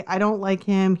creepy. I don't like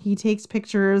him. He takes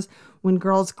pictures when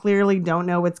girls clearly don't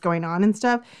know what's going on and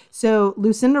stuff. So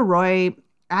Lucinda Roy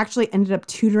actually ended up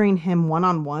tutoring him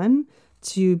one-on-one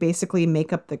to basically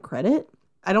make up the credit.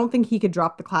 I don't think he could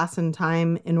drop the class in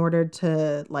time in order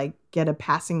to like get a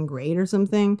passing grade or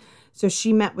something. So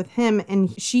she met with him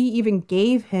and she even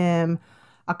gave him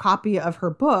a copy of her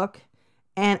book.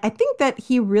 And I think that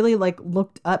he really like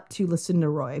looked up to Lucinda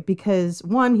Roy because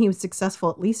one, he was successful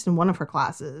at least in one of her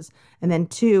classes. And then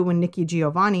two, when Nikki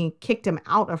Giovanni kicked him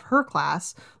out of her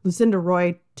class, Lucinda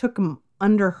Roy took him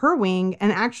under her wing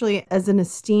and actually as an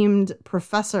esteemed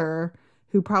professor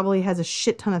who probably has a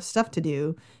shit ton of stuff to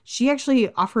do, she actually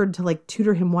offered to like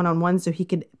tutor him one-on-one so he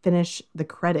could finish the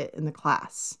credit in the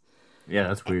class. Yeah,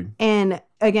 that's weird. And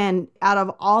again, out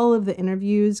of all of the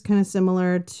interviews, kind of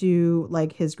similar to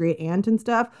like his great aunt and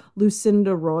stuff,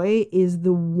 Lucinda Roy is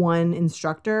the one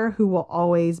instructor who will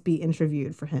always be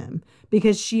interviewed for him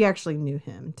because she actually knew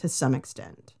him to some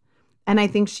extent. And I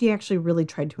think she actually really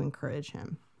tried to encourage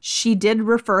him. She did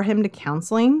refer him to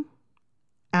counseling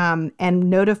and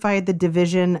notified the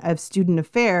Division of Student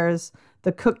Affairs,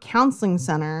 the Cook Counseling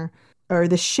Center, or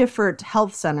the Schiffer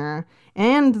Health Center,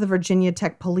 and the Virginia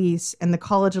Tech Police and the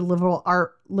College of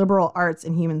Liberal Arts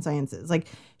and Human Sciences. Like,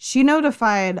 she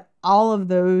notified all of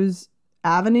those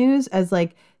avenues as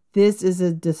like, this is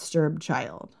a disturbed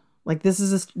child. Like, this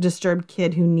is a disturbed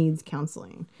kid who needs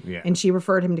counseling. Yeah. And she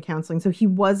referred him to counseling. So he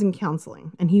was in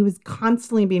counseling and he was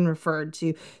constantly being referred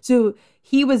to. So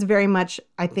he was very much,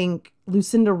 I think,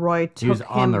 Lucinda Roy took him. He was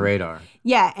on the radar.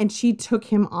 Yeah. And she took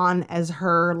him on as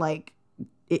her like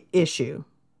issue.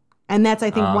 And that's,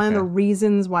 I think, one of the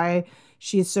reasons why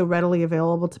she is so readily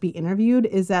available to be interviewed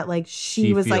is that like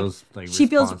she feels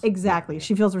exactly. Yeah.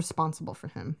 She feels responsible for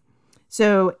him.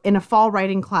 So in a fall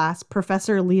writing class,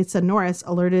 Professor Lisa Norris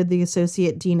alerted the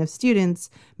Associate Dean of Students,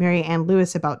 Mary Ann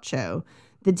Lewis, about Cho.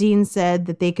 The dean said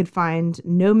that they could find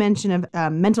no mention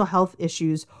of mental health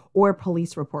issues or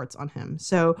police reports on him.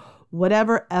 So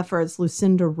whatever efforts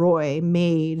Lucinda Roy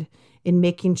made in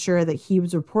making sure that he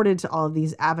was reported to all of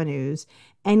these avenues,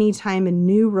 anytime a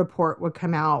new report would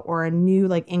come out or a new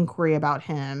like inquiry about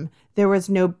him, there was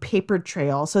no paper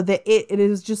trail. So that it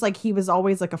was just like he was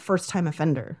always like a first-time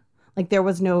offender. Like there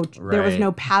was no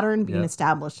pattern being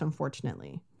established,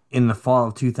 unfortunately. In the fall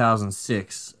of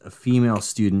 2006, a female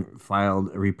student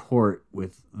filed a report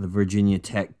with the Virginia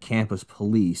Tech campus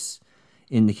police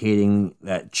indicating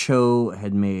that Cho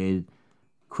had made,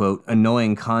 quote,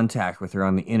 annoying contact with her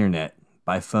on the internet,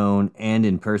 by phone, and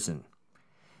in person.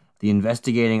 The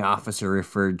investigating officer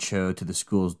referred Cho to the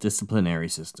school's disciplinary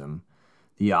system,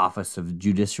 the Office of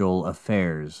Judicial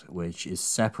Affairs, which is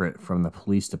separate from the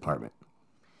police department.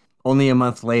 Only a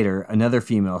month later, another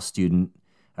female student,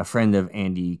 a friend of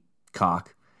Andy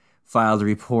Koch, filed a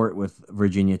report with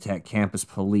Virginia Tech campus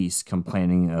police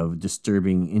complaining of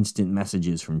disturbing instant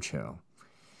messages from Cho.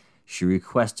 She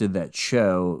requested that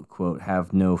Cho, quote,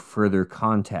 have no further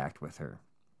contact with her.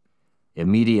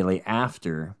 Immediately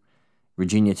after,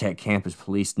 Virginia Tech campus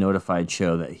police notified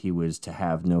Cho that he was to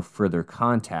have no further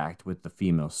contact with the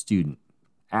female student.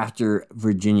 After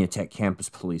Virginia Tech campus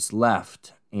police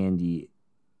left, Andy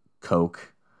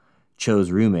Koch,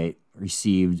 Cho's roommate,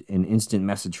 received an instant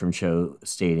message from Cho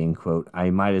stating, quote, "I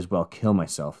might as well kill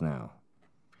myself now."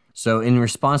 So in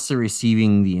response to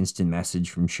receiving the instant message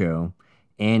from Cho,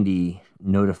 Andy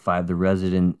notified the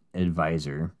resident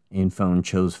advisor and phoned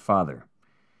Cho's father.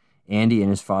 Andy and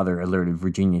his father alerted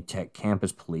Virginia Tech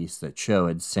campus police that Cho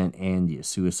had sent Andy a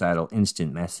suicidal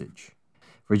instant message.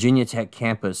 Virginia Tech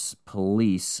campus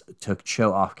police took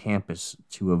Cho off campus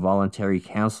to a voluntary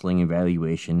counseling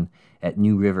evaluation at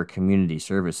New River Community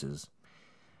Services,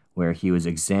 where he was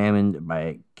examined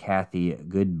by Kathy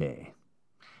Goodbay.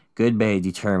 Goodbay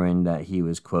determined that he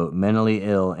was, quote, mentally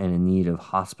ill and in need of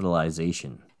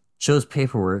hospitalization. Cho's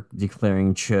paperwork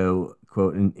declaring Cho,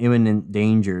 quote, an imminent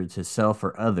danger to self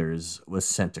or others was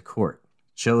sent to court.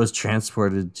 Cho was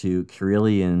transported to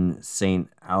Carilion St.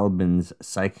 Albans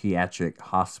Psychiatric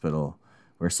Hospital,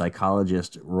 where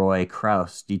psychologist Roy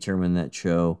Krause determined that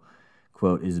Cho,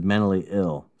 quote, is mentally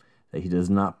ill, that he does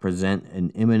not present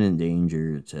an imminent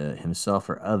danger to himself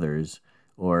or others,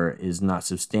 or is not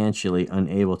substantially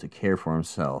unable to care for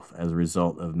himself as a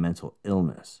result of mental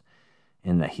illness,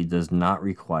 and that he does not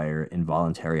require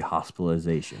involuntary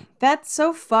hospitalization. That's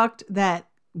so fucked that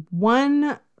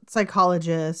one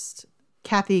psychologist,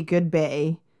 Kathy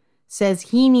Goodbay, says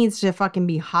he needs to fucking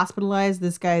be hospitalized.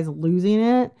 This guy's losing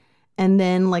it. And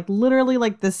then, like, literally,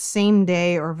 like, the same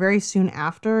day or very soon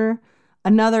after,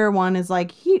 another one is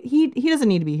like, he doesn't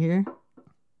need to be here.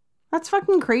 That's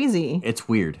fucking crazy. It's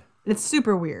weird. It's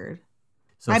super weird.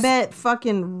 So I bet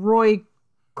fucking Roy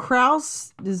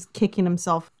Krause is kicking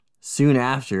himself. Soon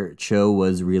after, Cho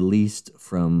was released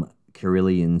from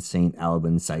Carilion St.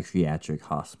 Albans Psychiatric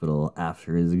Hospital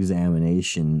after his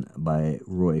examination by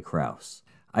Roy Krause.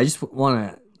 I just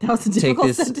want to take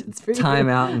this time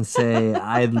out and say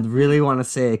I really want to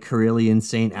say Carilion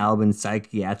St. Albans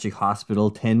Psychiatric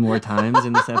Hospital 10 more times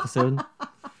in this episode.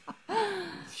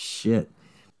 Shit.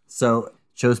 So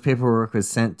Cho's paperwork was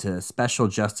sent to Special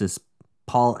Justice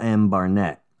Paul M.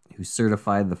 Barnett, who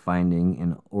certified the finding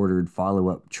and ordered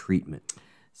follow-up treatment.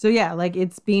 So yeah, like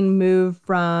it's being moved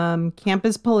from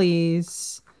campus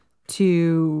police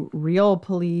to real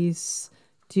police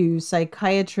to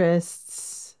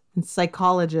psychiatrists and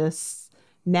psychologists,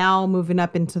 now moving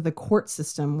up into the court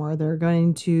system where they're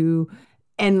going to,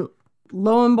 and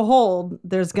lo and behold,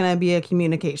 there's going to be a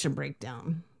communication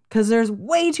breakdown because there's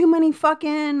way too many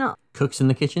fucking cooks in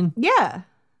the kitchen. Yeah.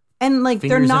 And like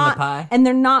Fingers they're not, in the pie. And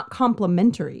they're not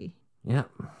complimentary. Yeah.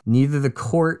 Neither the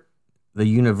court, the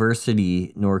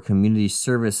university, nor community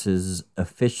services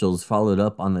officials followed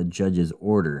up on the judge's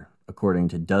order, according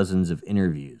to dozens of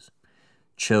interviews.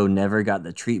 Cho never got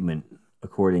the treatment,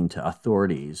 according to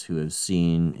authorities who have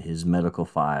seen his medical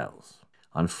files.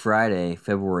 On Friday,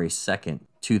 February 2nd,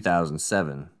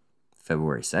 2007,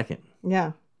 February 2nd.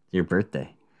 Yeah. Your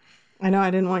birthday. I know,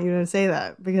 I didn't want you to say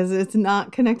that because it's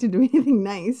not connected to anything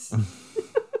nice.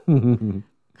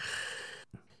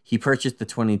 He purchased the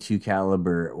 .22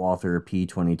 caliber Walther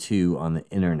P22 on the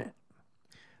internet.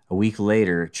 A week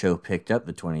later, Cho picked up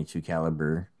the .22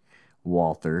 caliber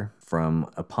Walther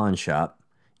from a pawn shop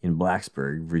in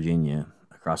Blacksburg, Virginia,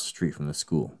 across the street from the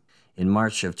school. In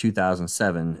March of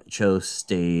 2007, Cho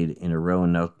stayed in a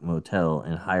Roanoke motel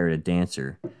and hired a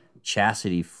dancer,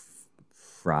 Chastity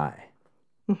Fry.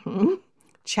 Mm-hmm.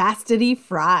 Chastity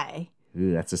Fry.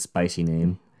 Ooh, that's a spicy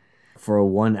name. For a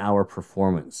 1-hour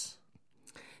performance.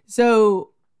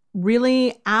 So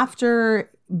really, after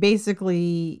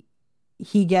basically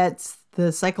he gets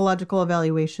the psychological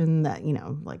evaluation that, you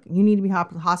know, like you need to be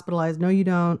hospitalized. No, you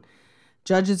don't.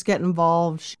 Judges get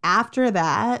involved. After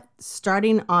that,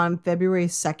 starting on February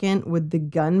 2nd with the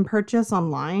gun purchase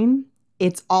online,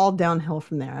 it's all downhill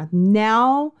from there.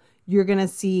 Now you're going to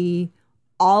see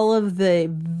all of the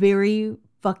very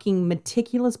fucking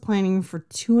meticulous planning for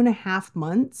 2.5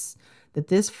 months that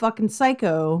this fucking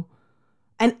psycho,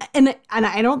 and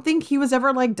I don't think he was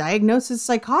ever like diagnosed as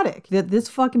psychotic, that this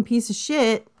fucking piece of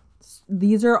shit,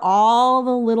 these are all the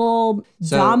little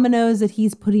dominoes that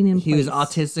he's putting in place. He was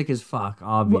autistic as fuck,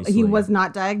 obviously. He was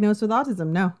not diagnosed with autism,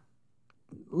 no.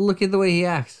 Look at the way he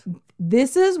acts.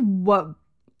 This is what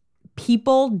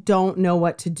people don't know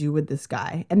what to do with this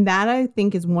guy. And that, I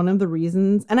think, is one of the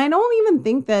reasons. And I don't even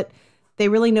think that they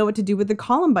really know what to do with the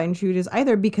Columbine shooters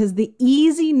either, because the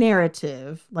easy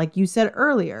narrative, like you said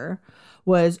earlier,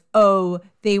 was, oh,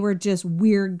 they were just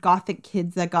weird gothic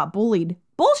kids that got bullied.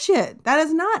 Bullshit. That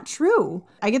is not true.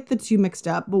 I get the two mixed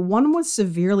up, but one was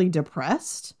severely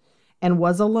depressed and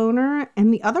was a loner.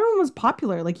 And the other one was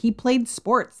popular. Like, he played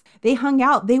sports. They hung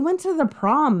out. They went to the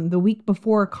prom the week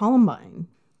before Columbine.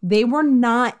 They were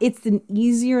not, it's an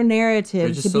easier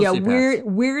narrative to be a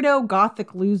weirdo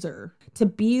gothic loser. To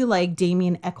be like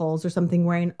Damien Eccles or something,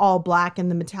 wearing all black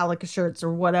and the Metallica shirts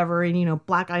or whatever, and, you know,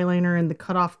 black eyeliner and the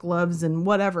cutoff gloves and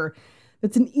whatever.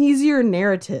 It's an easier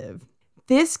narrative.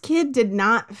 This kid did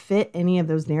not fit any of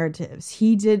those narratives.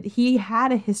 He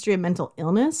had a history of mental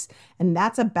illness, and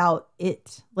that's about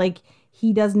it. Like,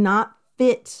 he does not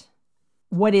fit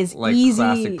what is like easy.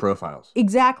 Classic profiles.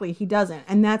 Exactly, he doesn't.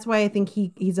 And that's why I think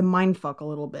he's a mindfuck a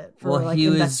little bit for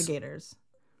investigators.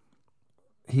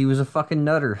 He was a fucking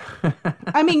nutter.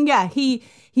 I mean, yeah, he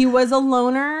was a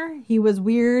loner. He was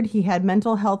weird. He had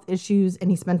mental health issues, and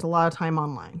he spent a lot of time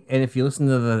online. And if you listen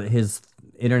to his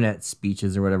internet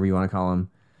speeches or whatever you want to call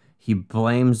them,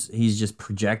 he's just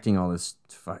projecting all this,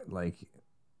 like...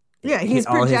 Yeah, he's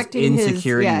projecting all his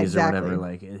insecurities or whatever.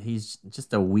 Like, he's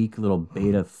just a weak little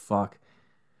beta fuck.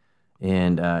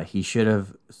 And he should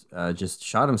have just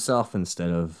shot himself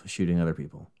instead of shooting other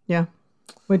people. Yeah.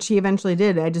 Which he eventually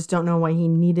did. I just don't know why he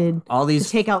needed to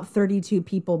take out 32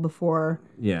 people before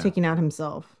taking out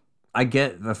himself. I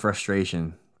get the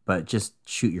frustration, but just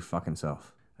shoot your fucking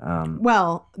self.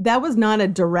 Well, that was not a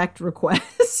direct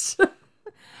request.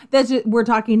 We're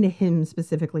talking to him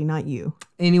specifically, not you.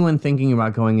 Anyone thinking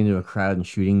about going into a crowd and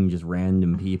shooting just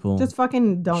random people, just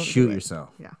fucking don't shoot yourself.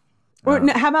 Yeah. Or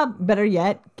how about, better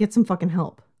yet, get some fucking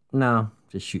help. No,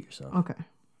 just shoot yourself. Okay.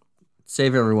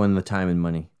 Save everyone the time and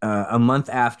money. A month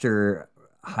after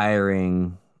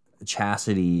hiring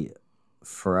Chastity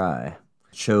Fry,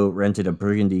 Cho rented a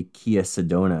burgundy Kia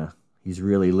Sedona. He's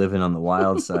really living on the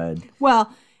wild side. Well,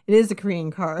 it is a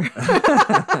Korean car.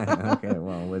 Okay,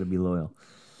 well, way to be loyal.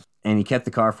 And he kept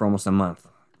the car for almost a month.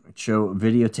 Cho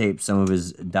videotaped some of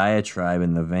his diatribe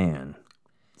in the van.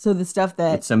 So the stuff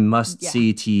that... It's a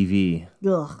must-see TV.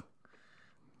 Ugh.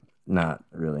 Not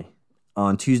really.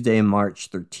 On Tuesday,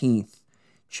 March 13th,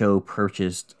 Cho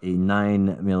purchased a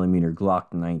 9mm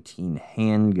Glock 19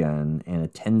 handgun and a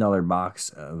 $10 box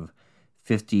of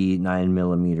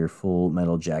 59mm full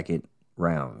metal jacket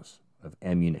rounds of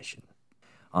ammunition.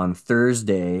 On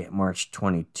Thursday, March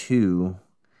 22,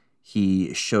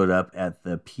 he showed up at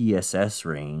the PSS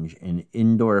range, an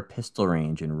indoor pistol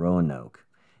range in Roanoke,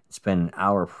 and spent an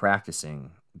hour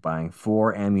practicing, buying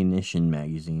 4 ammunition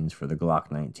magazines for the Glock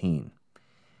 19.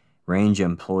 Range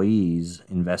employees,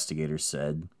 investigators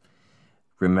said,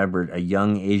 remembered a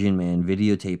young Asian man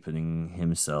videotaping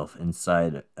himself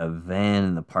inside a van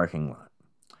in the parking lot.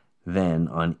 Then,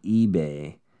 on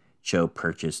eBay, Cho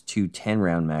purchased 2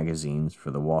 10-round magazines for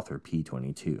the Walther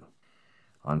P22.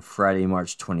 On Friday,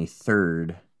 March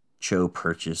 23rd, Cho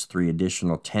purchased 3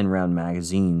 additional 10-round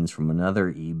magazines from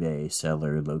another eBay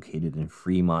seller located in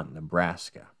Fremont,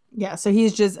 Nebraska. Yeah, so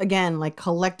he's just, again, like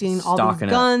collecting all these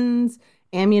guns,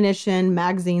 ammunition,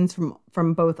 magazines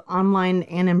from both online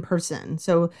and in person.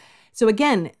 So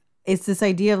again, it's this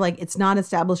idea of like, it's not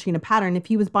establishing a pattern. If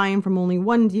he was buying from only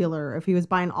one dealer, if he was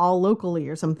buying all locally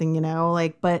or something, you know,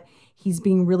 like, but he's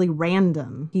being really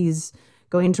random. He's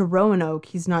going to Roanoke.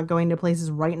 He's not going to places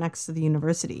right next to the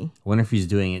university. I wonder if he's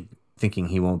doing it thinking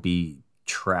he won't be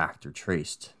tracked or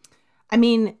traced. I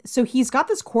mean, so he's got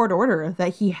this court order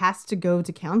that he has to go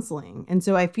to counseling. And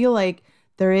so I feel like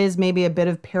there is maybe a bit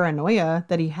of paranoia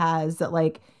that he has that,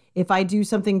 like, if I do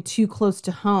something too close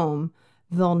to home,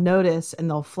 they'll notice and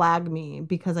they'll flag me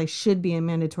because I should be in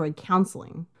mandatory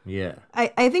counseling. Yeah.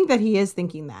 I think that he is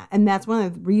thinking that. And that's one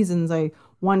of the reasons I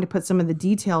wanted to put some of the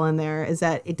detail in there, is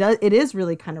that it is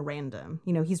really kind of random.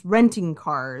 You know, he's renting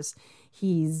cars.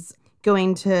 He's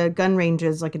going to gun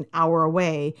ranges like an hour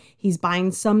away. He's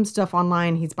buying some stuff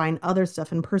online. He's buying other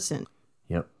stuff in person.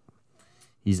 Yep.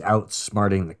 He's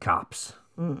outsmarting the cops.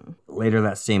 Later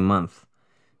that same month,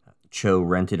 Cho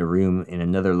rented a room in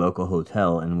another local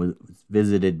hotel and was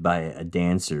visited by a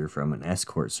dancer from an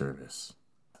escort service.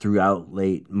 Throughout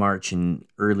late March and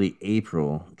early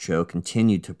April, Cho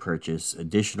continued to purchase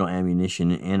additional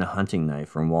ammunition and a hunting knife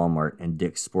from Walmart and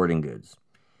Dick's Sporting Goods.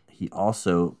 He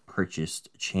also purchased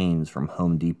chains from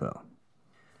Home Depot.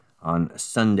 On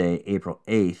Sunday, April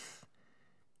 8th,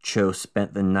 Cho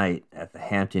spent the night at the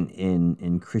Hampton Inn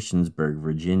in Christiansburg,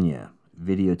 Virginia,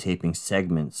 videotaping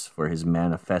segments for his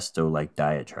manifesto-like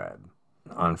diatribe.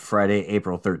 On Friday,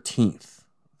 April 13th,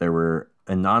 there were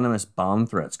anonymous bomb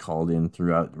threats called in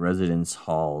throughout residence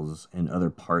halls and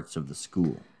other parts of the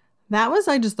school. That was,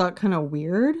 I just thought, kind of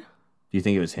weird. Do you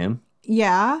think it was him?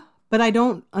 Yeah, but I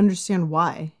don't understand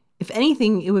why. If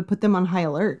anything, it would put them on high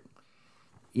alert.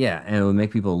 Yeah, and it would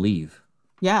make people leave.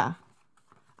 Yeah.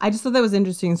 I just thought that was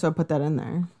interesting, so I put that in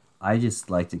there. I just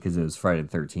liked it because it was Friday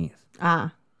the 13th.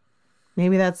 Ah.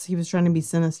 Maybe he was trying to be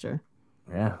sinister.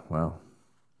 Yeah, well.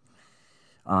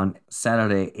 On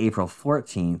Saturday, April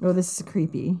 14th, Oh, this is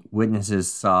creepy.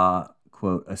 witnesses saw,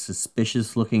 quote, a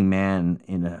suspicious-looking man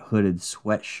in a hooded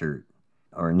sweatshirt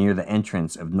or near the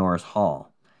entrance of Norris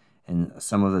Hall, and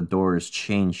some of the doors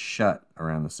chained shut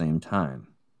around the same time.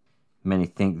 Many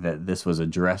think that this was a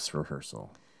dress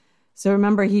rehearsal. So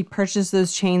remember, he purchased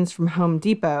those chains from Home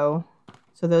Depot.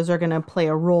 So those are going to play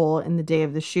a role in the day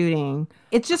of the shooting.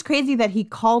 It's just crazy that he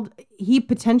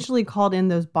potentially called in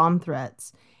those bomb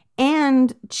threats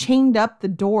and chained up the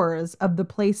doors of the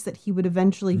place that he would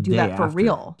eventually do that for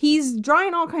real. He's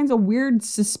drawing all kinds of weird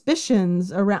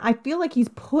suspicions around. I feel like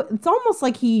it's almost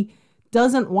like he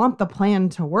doesn't want the plan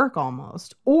to work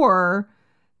almost, or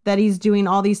that he's doing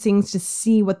all these things to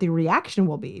see what the reaction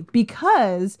will be.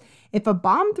 Because if a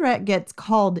bomb threat gets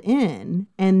called in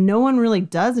and no one really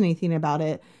does anything about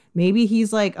it, maybe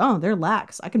he's like, oh, they're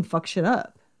lax. I can fuck shit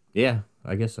up. Yeah,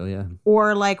 I guess so, yeah.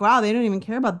 Or like, wow, they don't even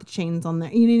care about the chains on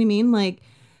there. You know what I mean? Like,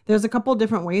 there's a couple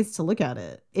different ways to look at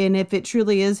it. And if it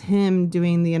truly is him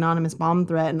doing the anonymous bomb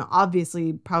threat, and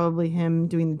obviously probably him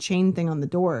doing the chain thing on the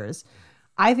doors,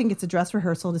 I think it's a dress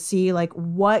rehearsal to see like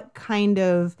what kind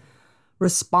of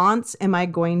response am I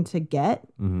going to get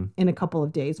in a couple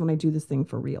of days when I do this thing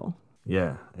for real.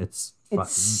 Yeah, it's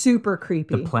super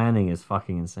creepy. The planning is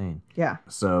fucking insane. Yeah.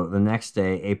 So the next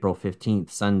day, April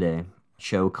 15th, Sunday,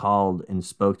 Cho called and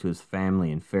spoke to his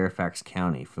family in Fairfax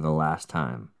County for the last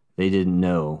time. They didn't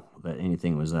know that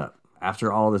anything was up.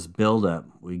 After all this buildup,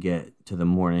 we get to the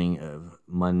morning of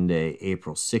Monday,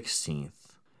 April 16th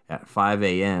at 5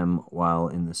 a.m. while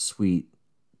in the suite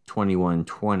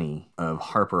 2120 of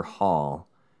Harper Hall,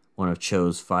 one of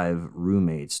Cho's 5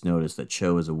 roommates noticed that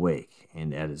Cho was awake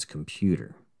and at his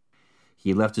computer.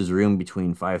 He left his room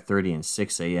between 5:30 and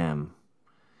 6 a.m.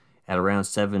 At around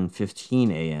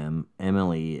 7:15 a.m.,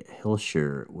 Emily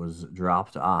Hilscher was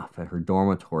dropped off at her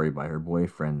dormitory by her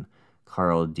boyfriend,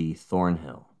 Carl D.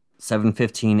 Thornhill.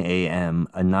 7:15 a.m.,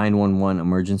 a 911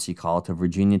 emergency call to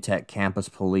Virginia Tech campus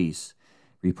police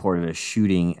reported a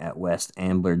shooting at West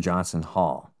Ambler Johnson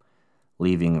Hall,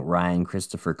 leaving Ryan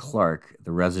Christopher Clark,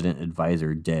 the resident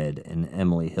advisor, dead and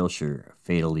Emily Hilscher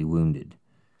fatally wounded.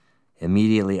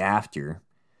 Immediately after,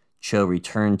 Cho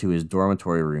returned to his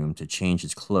dormitory room to change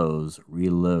his clothes,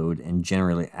 reload, and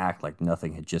generally act like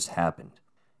nothing had just happened.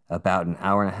 About an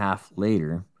hour and a half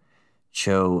later,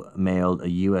 Cho mailed a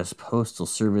U.S. Postal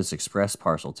Service express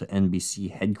parcel to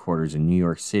NBC headquarters in New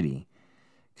York City,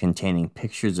 containing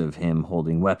pictures of him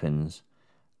holding weapons,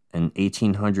 an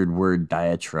 1,800-word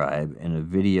diatribe, and a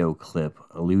video clip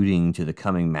alluding to the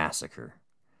coming massacre.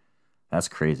 That's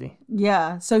crazy.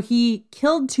 Yeah, so he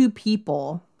killed 2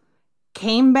 people,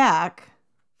 came back,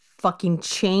 fucking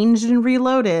changed and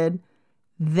reloaded,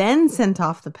 then sent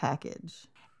off the package.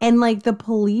 And like the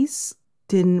police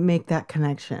didn't make that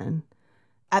connection.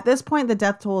 At this point, the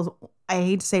death toll is, I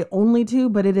hate to say only 2,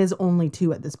 but it is only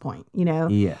 2 at this point, you know?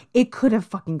 Yeah. It could have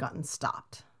fucking gotten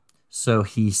stopped. So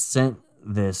he sent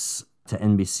this to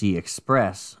NBC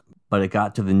Express, but it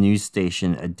got to the news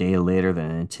station a day later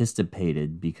than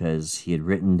anticipated because he had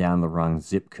written down the wrong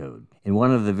zip code. In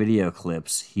one of the video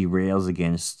clips, he rails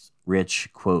against rich,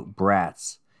 quote,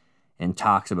 brats and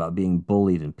talks about being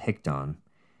bullied and picked on.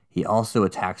 He also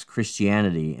attacks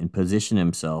Christianity and positions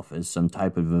himself as some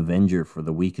type of avenger for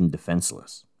the weak and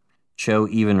defenseless. Cho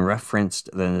even referenced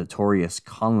the notorious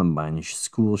Columbine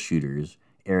school shooters,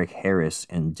 Eric Harris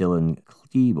and Dylan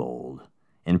Klebold,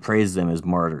 and praised them as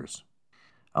martyrs.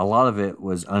 A lot of it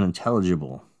was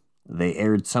unintelligible. They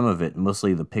aired some of it,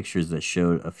 mostly the pictures that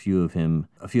showed a few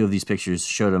of these pictures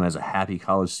showed him as a happy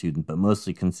college student, but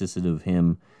mostly consisted of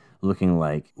him looking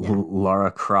like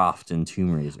Lara Croft in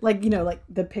Tomb Raider. Like, you know, like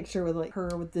the picture with like her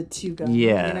with the 2 guns.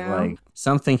 Yeah, you know? like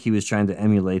some think he was trying to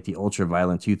emulate the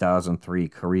ultra-violent 2003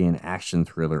 Korean action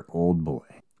thriller Old Boy.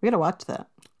 We gotta watch that.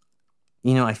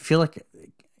 You know, I feel like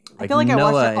I feel like I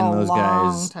Noah watched it and a those long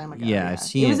guys, time ago. Yeah, I've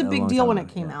seen it. It was a big long deal time when ago,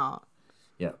 it came out.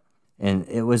 Yeah. And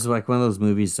it was like one of those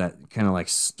movies that kind of like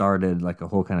started like a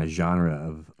whole kind of genre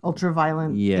of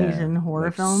Ultra-violent Asian horror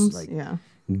like, films. like yeah.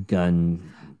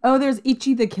 Gun. Oh, there's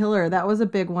Ichi the Killer. That was a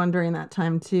big one during that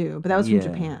time too. But that was from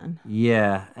Japan.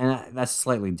 Yeah, and that's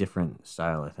slightly different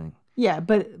style, I think. Yeah,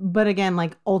 but again,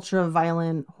 like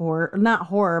ultra-violent horror. Not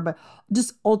horror, but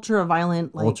just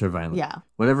ultra-violent. Like, Ultra-violent. Yeah.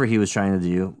 Whatever he was trying to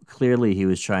do, clearly he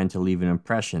was trying to leave an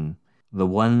impression, the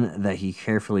one that he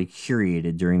carefully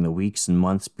curated during the weeks and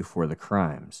months before the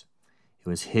crimes. It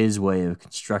was his way of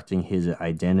constructing his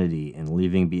identity and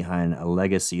leaving behind a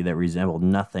legacy that resembled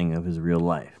nothing of his real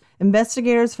life.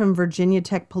 Investigators from Virginia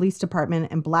Tech Police Department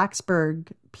and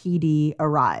Blacksburg PD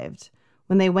arrived.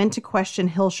 When they went to question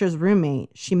Hilscher's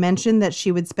roommate, she mentioned that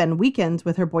she would spend weekends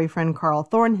with her boyfriend Carl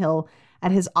Thornhill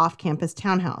at his off-campus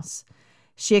townhouse.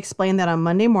 She explained that on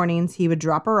Monday mornings he would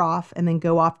drop her off and then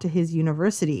go off to his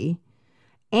university,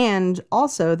 and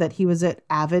also that he was an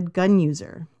avid gun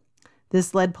user.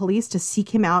 This led police to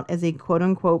seek him out as a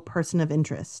quote-unquote person of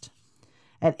interest.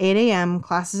 At 8 a.m.,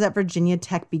 classes at Virginia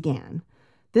Tech began.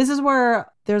 This is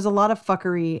where there's a lot of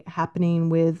fuckery happening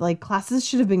with, like, classes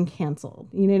should have been canceled.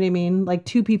 You know what I mean? Like,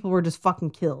 2 people were just fucking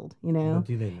killed, you know?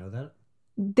 Do they know that?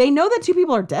 They know that 2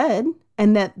 people are dead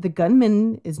and that the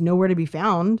gunman is nowhere to be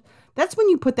found. That's when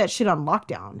you put that shit on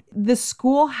lockdown. The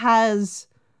school has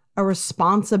a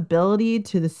responsibility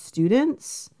to the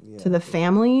students, to the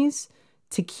families,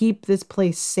 to keep this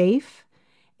place safe.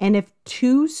 And if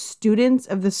 2 students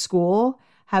of the school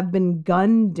have been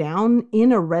gunned down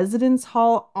in a residence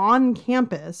hall on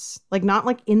campus, like not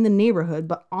like in the neighborhood,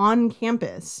 but on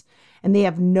campus, and they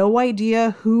have no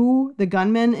idea who the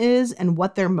gunman is and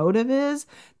what their motive is,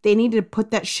 they need to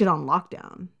put that shit on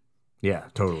lockdown. Yeah,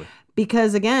 totally.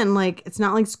 Because again, like, it's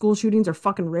not like school shootings are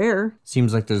fucking rare.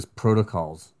 Seems like there's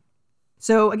protocols.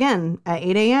 So again, at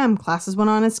 8 a.m., classes went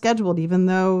on as scheduled, even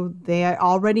though they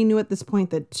already knew at this point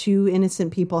that 2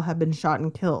 innocent people had been shot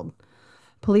and killed.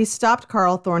 Police stopped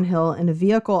Carl Thornhill in a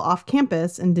vehicle off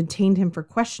campus and detained him for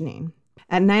questioning.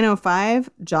 At 9:05,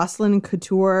 Jocelyn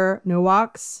Couture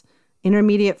Nowak's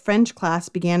intermediate French class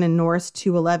began in Norris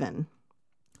 211.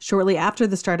 Shortly after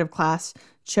the start of class,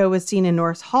 Cho was seen in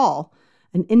Norris Hall,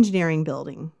 an engineering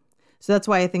building. So that's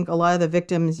why I think a lot of the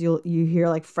victims, you hear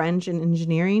like French and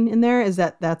engineering in there, is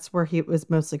that's where he was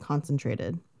mostly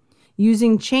concentrated.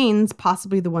 Using chains,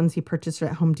 possibly the ones he purchased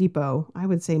at Home Depot. I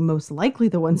would say most likely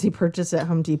the ones he purchased at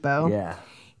Home Depot. Yeah.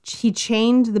 He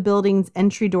chained the building's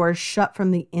entry doors shut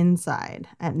from the inside.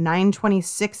 At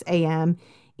 9:26 a.m.,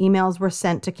 emails were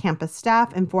sent to campus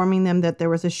staff informing them that there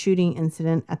was a shooting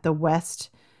incident at the West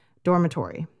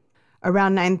Dormitory.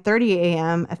 Around 9:30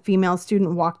 a.m., a female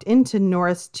student walked into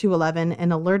Norris 211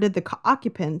 and alerted the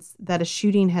occupants that a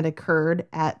shooting had occurred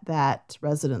at that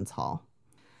residence hall.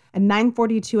 At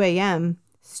 9:42 a.m.,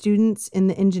 students in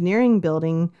the engineering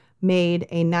building made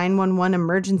a 911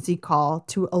 emergency call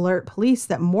to alert police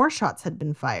that more shots had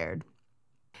been fired.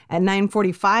 At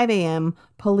 9:45 a.m.,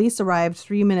 police arrived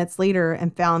 3 minutes later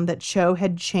and found that Cho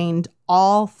had chained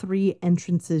all 3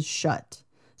 entrances shut,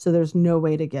 so there's no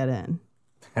way to get in.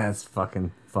 That's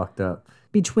fucking fucked up.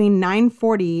 Between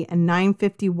 9:40 and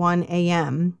 9:51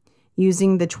 a.m.,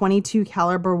 using the .22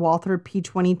 caliber Walther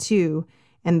P22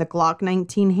 and the Glock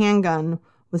 19 handgun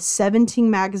with 17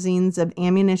 magazines of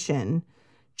ammunition,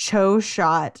 Cho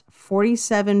shot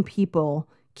 47 people,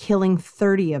 killing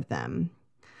 30 of them.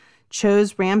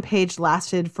 Cho's rampage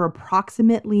lasted for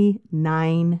approximately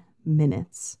 9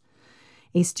 minutes.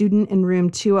 A student in room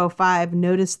 205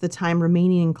 noticed the time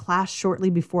remaining in class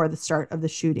shortly before the start of the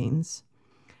shootings.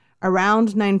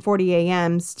 Around 9:40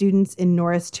 a.m., students in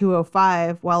Norris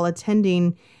 205, while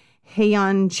attending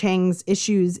Heian Chang's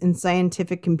Issues in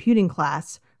Scientific Computing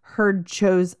class, heard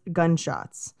Cho's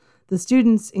gunshots. The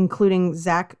students, including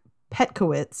Zach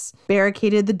Petkowitz,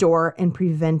 barricaded the door and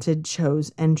prevented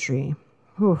Cho's entry.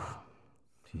 Whew.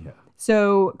 Yeah.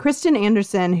 So Kristen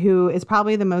Anderson, who is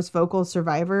probably the most vocal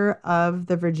survivor of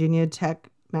the Virginia Tech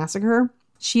massacre,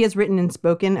 she has written and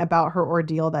spoken about her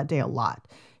ordeal that day a lot.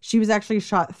 She was actually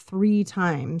shot 3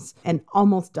 times and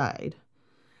almost died.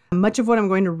 Much of what I'm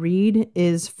going to read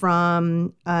is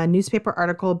from a newspaper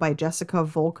article by Jessica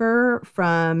Volker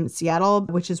from Seattle,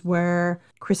 which is where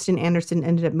Kristen Anderson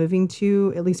ended up moving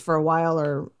to, at least for a while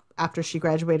or after she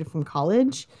graduated from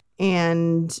college.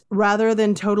 And rather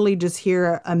than totally just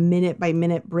hear a minute by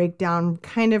minute breakdown,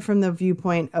 kind of from the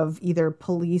viewpoint of either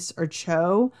police or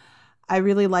Cho, I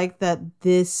really like that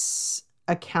this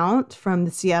account from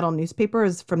the Seattle newspaper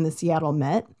is from the Seattle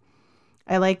Met.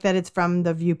 I like that it's from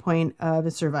the viewpoint of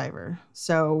a survivor.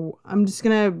 So I'm just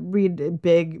going to read a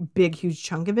big, huge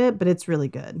chunk of it, but it's really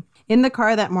good. In the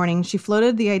car that morning, she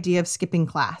floated the idea of skipping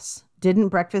class. Didn't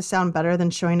breakfast sound better than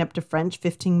showing up to French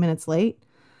 15 minutes late?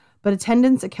 But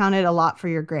attendance accounted a lot for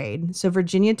your grade, so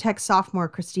Virginia Tech sophomore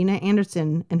Christina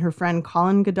Anderson and her friend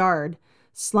Colin Goddard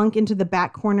slunk into the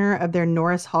back corner of their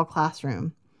Norris Hall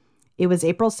classroom. It was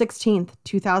April 16th,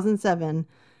 2007,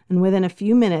 and within a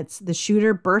few minutes, the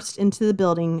shooter burst into the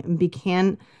building and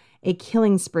began a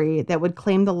killing spree that would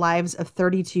claim the lives of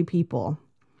 32 people.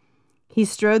 He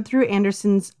strode through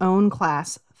Anderson's own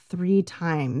class 3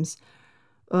 times,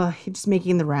 just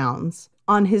making the rounds.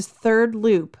 On his 3rd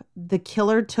loop, the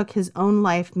killer took his own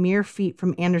life mere feet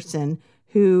from Anderson,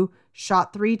 who,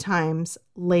 shot 3 times,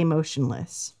 lay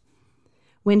motionless.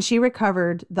 When she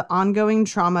recovered, the ongoing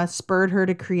trauma spurred her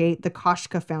to create the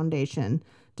Koshka Foundation,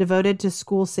 devoted to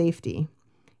school safety.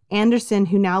 Anderson,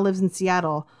 who now lives in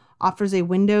Seattle, offers a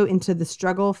window into the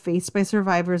struggle faced by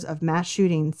survivors of mass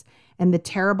shootings and the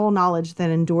terrible knowledge that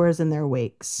endures in their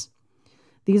wakes.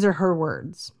 These are her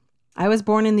words. I was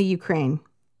born in the Ukraine.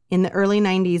 In the early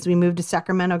 90s, we moved to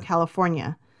Sacramento,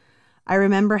 California. I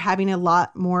remember having a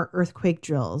lot more earthquake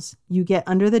drills. You get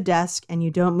under the desk and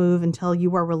you don't move until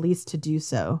you are released to do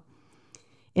so.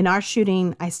 In our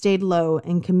shooting, I stayed low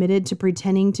and committed to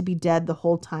pretending to be dead the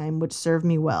whole time, which served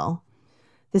me well.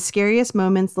 The scariest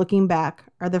moments looking back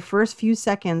are the first few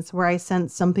seconds where I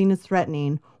sense something is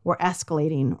threatening or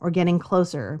escalating or getting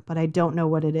closer, but I don't know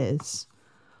what it is.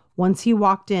 Once he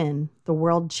walked in, the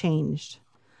world changed.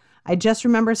 I just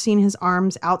remember seeing his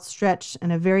arms outstretched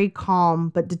and a very calm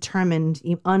but determined,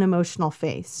 unemotional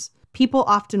face. People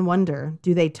often wonder,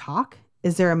 do they talk?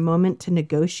 Is there a moment to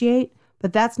negotiate?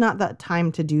 But that's not the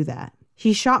time to do that.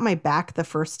 He shot my back the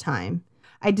first time.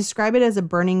 I describe it as a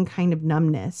burning kind of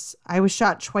numbness. I was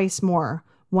shot twice more,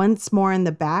 once more in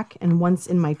the back and once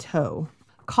in my toe.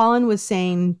 Colin was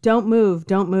saying, don't move,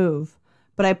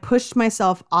 but I pushed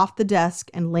myself off the desk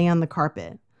and lay on the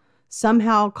carpet.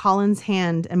 Somehow Colin's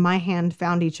hand and my hand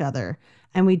found each other,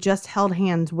 and we just held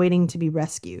hands waiting to be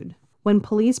rescued. When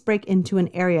police break into an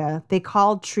area, they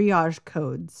call triage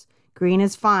codes. Green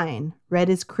is fine, red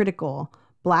is critical,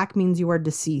 black means you are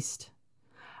deceased.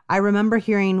 I remember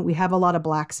hearing, we have a lot of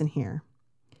blacks in here.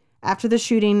 After the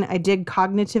shooting, I did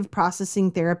cognitive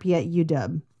processing therapy at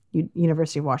UW,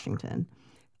 University of Washington.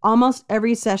 Almost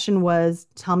every session was,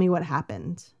 tell me what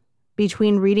happened.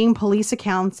 Between reading police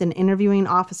accounts and interviewing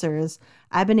officers,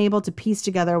 I've been able to piece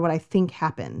together what I think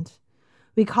happened.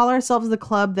 We call ourselves the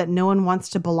club that no one wants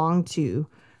to belong to.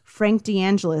 Frank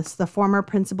DeAngelis, the former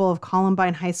principal of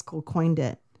Columbine High School, coined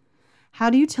it. How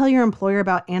do you tell your employer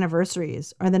about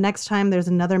anniversaries or the next time there's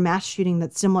another mass shooting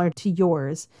that's similar to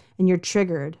yours and you're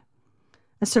triggered?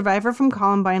 A survivor from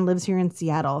Columbine lives here in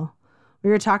Seattle. We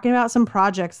were talking about some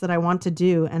projects that I want to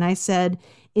do, and I said,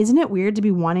 isn't it weird to be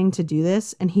wanting to do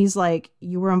this? And he's like,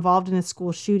 you were involved in a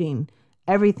school shooting.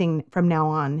 Everything from now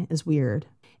on is weird.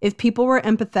 If people were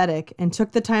empathetic and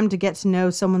took the time to get to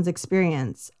know someone's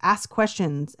experience, ask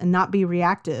questions, and not be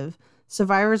reactive,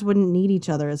 survivors wouldn't need each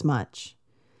other as much.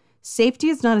 Safety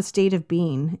is not a state of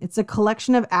being. It's a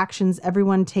collection of actions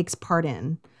everyone takes part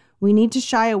in. We need to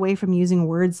shy away from using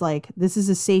words like, this is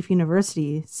a safe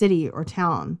university, city, or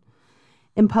town.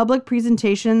 In public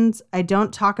presentations, I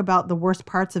don't talk about the worst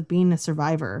parts of being a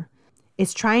survivor.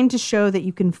 It's trying to show that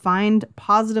you can find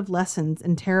positive lessons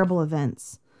in terrible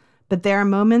events. But there are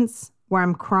moments where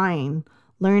I'm crying,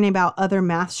 learning about other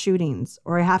mass shootings,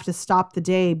 or I have to stop the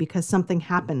day because something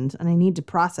happened and I need to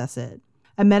process it.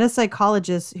 I met a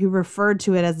psychologist who referred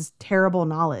to it as terrible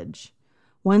knowledge.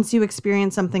 Once you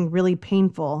experience something really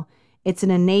painful, it's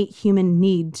an innate human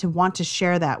need to want to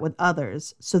share that with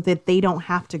others so that they don't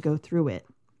have to go through it.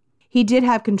 He did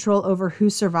have control over who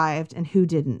survived and who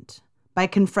didn't. By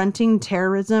confronting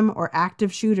terrorism or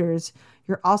active shooters,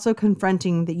 you're also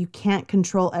confronting that you can't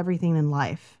control everything in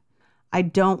life. I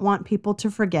don't want people to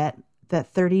forget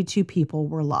that 32 people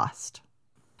were lost.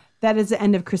 That is the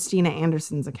end of Christina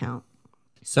Anderson's account.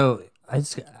 So I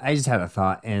just had a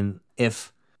thought, and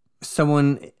if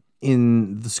someone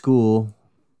in the school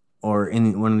or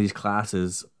in one of these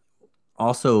classes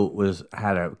also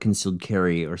had a concealed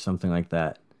carry or something like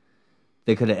that,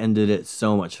 they could have ended it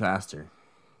so much faster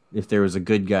if there was a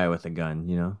good guy with a gun,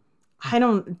 you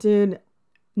know? Dude,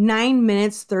 9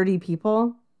 minutes, 30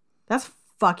 people? That's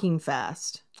fucking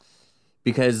fast.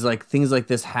 Because things like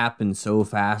this happen so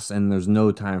fast and there's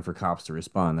no time for cops to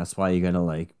respond. That's why you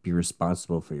gotta be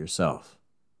responsible for yourself.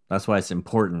 That's why it's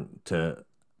important to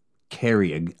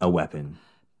carry a weapon.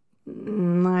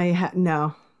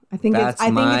 No. I think that's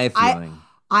my feeling.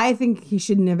 I think he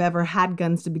shouldn't have ever had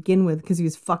guns to begin with because he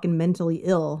was fucking mentally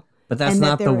ill. But that's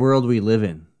not the world we live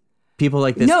in. People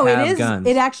like this have guns.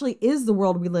 It actually is the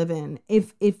world we live in.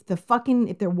 If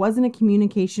there wasn't a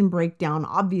communication breakdown,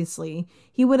 obviously,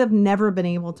 he would have never been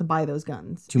able to buy those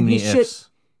guns. Too many ifs.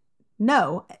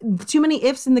 No, too many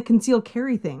ifs in the concealed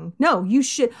carry thing. No, you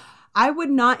should. I would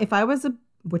not,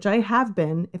 which I have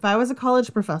been, if I was a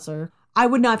college professor, I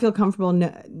would not feel comfortable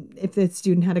if the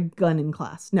student had a gun in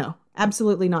class. No,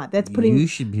 absolutely not. That's putting. You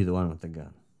should be the one with the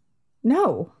gun.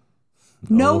 No.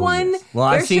 No one. Yes. Well,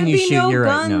 I've seen you shoot. You're right.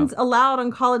 There should be no guns allowed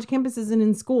on college campuses and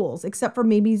in schools, except for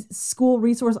maybe school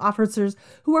resource officers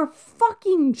who are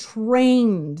fucking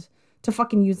trained to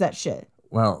fucking use that shit.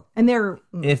 Well, and they're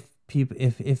if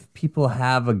people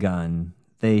have a gun,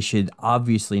 they should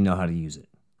obviously know how to use it.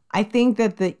 I think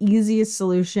that the easiest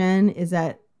solution is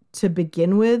that, to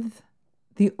begin with,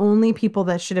 the only people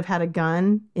that should have had a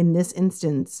gun in this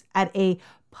instance at a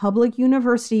public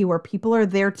university where people are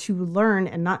there to learn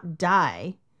and not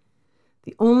die,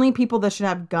 the only people that should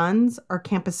have guns are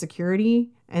campus security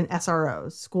and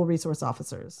SROs, school resource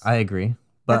officers. I agree.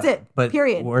 But, That's it. But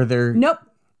Period. Were there... Nope.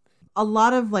 A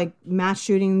lot of like mass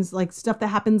shootings, like stuff that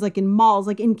happens like in malls,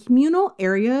 like in communal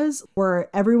areas where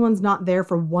everyone's not there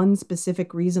for one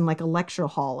specific reason, like a lecture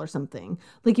hall or something.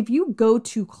 Like if you go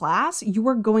to class, you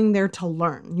are going there to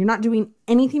learn. You're not doing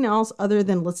anything else other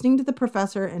than listening to the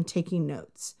professor and taking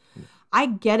notes. I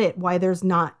get it why there's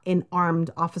not an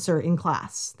armed officer in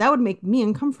class. That would make me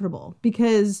uncomfortable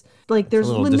because like there's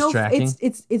a little no distracting.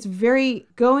 it's very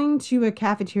going to a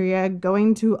cafeteria,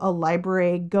 going to a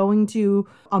library, going to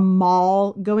a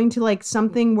mall, going to like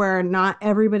something where not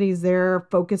everybody's there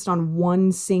focused on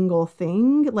one single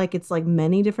thing. Like it's like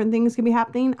many different things can be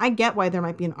happening. I get why there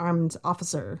might be an armed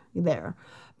officer there.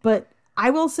 But I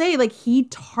will say, like, he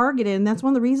targeted, and that's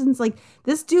one of the reasons, like,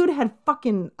 this dude had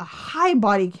fucking a high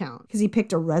body count because he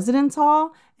picked a residence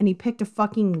hall and he picked a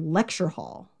fucking lecture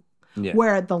hall. Yeah.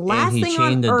 Where the last he thing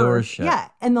chained on the earth, doors shut. yeah,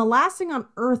 and the last thing on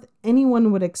earth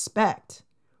anyone would expect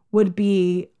would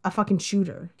be a fucking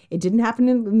shooter. It didn't happen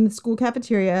in the school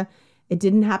cafeteria. It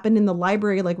didn't happen in the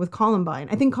library like with Columbine.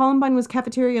 I think Columbine was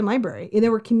cafeteria and library. There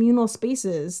were communal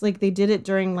spaces. Like they did it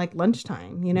during like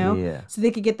lunchtime, you know? Yeah. So they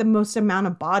could get the most amount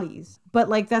of bodies. But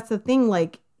like that's the thing,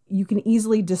 like you can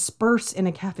easily disperse in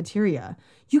a cafeteria.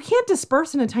 You can't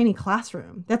disperse in a tiny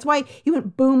classroom. That's why he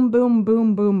went boom, boom,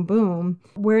 boom, boom, boom.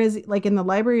 Whereas like in the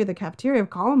library or the cafeteria of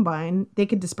Columbine, they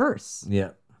could disperse. Yeah.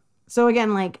 So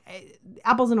again, like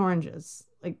apples and oranges.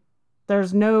 Like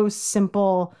there's no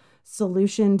simple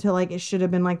solution to like it should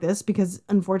have been like this because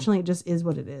unfortunately it just is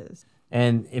what it is.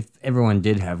 And if everyone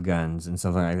did have guns and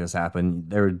something like this happened,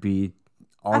 there would be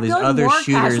all these feel like other more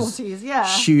shooters casualties, yeah.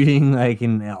 shooting like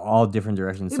in all different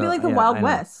directions. It'd be like the Wild I know.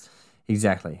 West.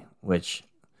 Exactly. Which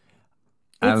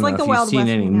I It's don't like know the if Wild you've seen West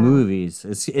any we have.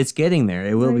 movies. It's getting there.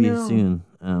 It will I be know. soon.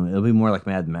 It'll be more like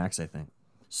Mad Max, I think.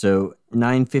 So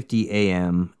 9:50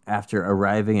 a.m. after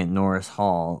arriving at Norris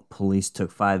Hall, police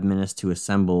took 5 minutes to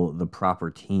assemble the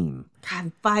proper team.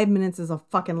 God, 5 minutes is a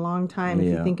fucking long time if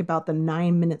Yeah. you think about the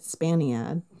 9-minute span he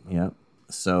had. Yep.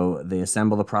 So they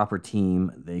assemble the proper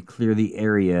team, they clear the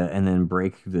area, and then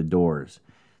break through the doors.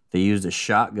 They used a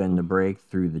shotgun to break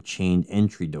through the chained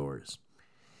entry doors.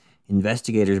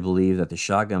 Investigators believe that the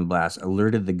shotgun blast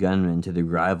alerted the gunman to the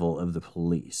arrival of the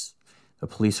police. The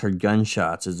police heard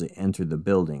gunshots as they entered the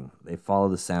building. They followed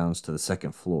the sounds to the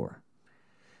second floor.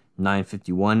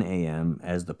 9:51 a.m.,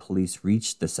 as the police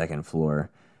reached the second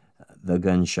floor, the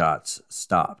gunshots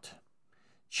stopped.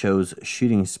 Cho's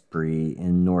shooting spree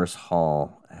in Norris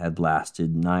Hall had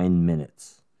lasted 9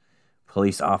 minutes.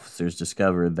 Police officers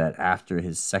discovered that after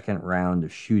his second round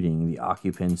of shooting the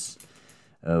occupants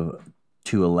of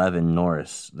 211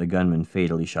 Norris, the gunman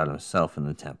fatally shot himself in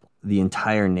the temple. The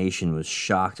entire nation was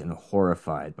shocked and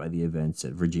horrified by the events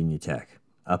at Virginia Tech.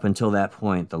 Up until that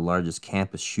point, the largest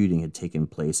campus shooting had taken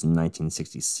place in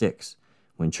 1966,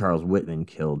 when Charles Whitman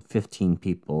killed 15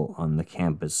 people on the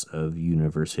campus of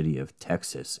University of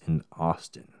Texas in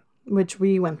Austin. Which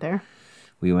we went there.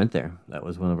 We went there. That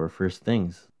was one of our first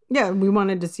things. Yeah, we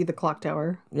wanted to see the clock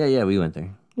tower. Yeah, we went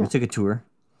there. We took a tour.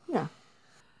 Yeah.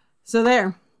 So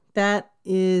there. That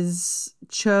is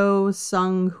Cho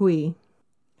Sung-hui.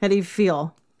 How do you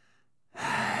feel?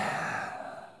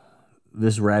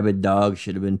 This rabid dog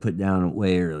should have been put down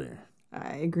way earlier.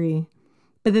 I agree.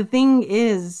 But the thing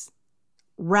is,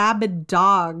 rabid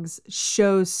dogs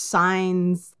show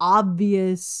signs,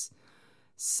 obvious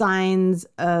signs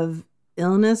of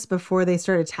illness before they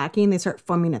start attacking. They start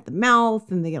foaming at the mouth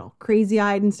and they get all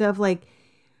crazy-eyed and stuff. Like,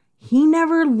 he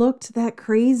never looked that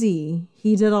crazy.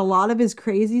 He did a lot of his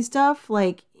crazy stuff,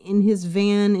 like in his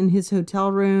van, in his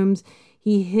hotel rooms.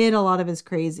 He hid a lot of his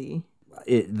crazy.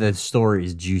 The story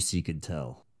is Juicy could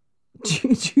tell.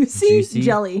 Juicy?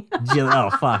 Jelly.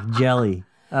 Oh, fuck. Jelly.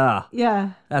 Ah,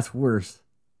 Yeah. that's worse.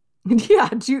 Yeah,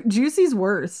 Juicy's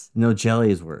worse. No,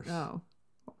 jelly is worse. Oh.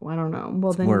 I don't know.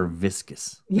 Well, then. More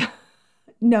viscous. Yeah.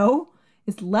 No,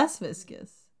 it's less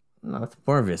viscous. No, it's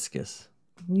more viscous.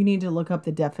 You need to look up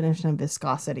the definition of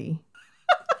viscosity.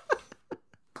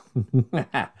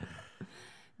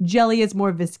 Jelly is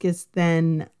more viscous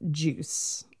than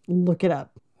juice. Look it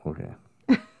up. Okay.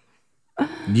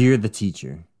 You're the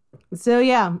teacher. So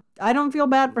yeah, I don't feel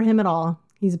bad for him at all.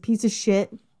 He's a piece of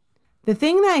shit. The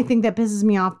thing that I think that pisses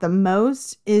me off the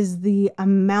most is the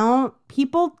amount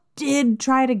people did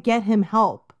try to get him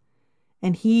help.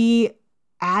 And he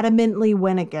adamantly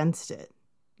went against it,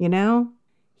 you know?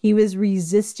 He was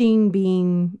resisting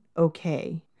being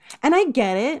okay. And I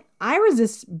get it. I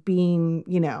resist being,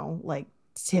 you know, like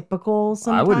typical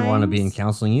sometimes. I wouldn't want to be in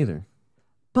counseling either.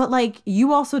 But like,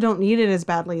 you also don't need it as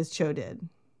badly as Cho did.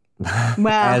 Well,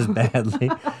 As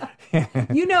badly.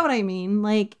 you know what I mean?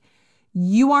 Like,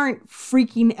 you aren't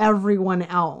freaking everyone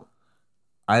out.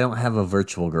 I don't have a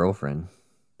virtual girlfriend.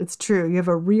 It's true. You have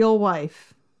a real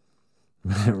wife.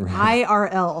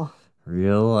 IRL.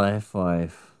 Real life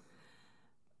wife.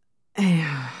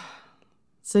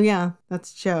 So yeah,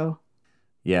 that's Cho.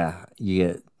 Yeah, you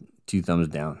get 2 thumbs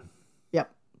down.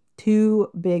 Yep.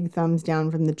 2 big thumbs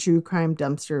down from the True Crime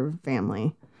Dumpster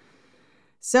family.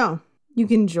 So you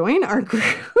can join our group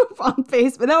on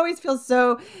Facebook. It always feels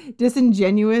so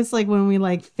disingenuous, like when we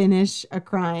like finish a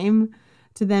crime,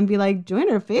 to then be like,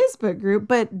 join our Facebook group.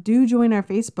 But do join our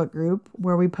Facebook group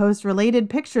where we post related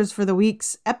pictures for the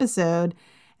week's episode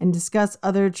and discuss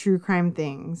other true crime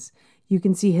things. You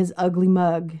can see his ugly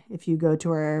mug if you go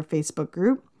to our Facebook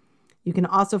group. You can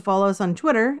also follow us on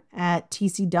Twitter at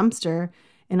TC Dumpster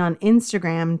and on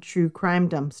Instagram, True Crime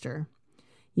Dumpster.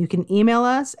 You can email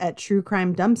us at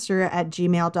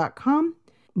truecrimedumpster@gmail.com.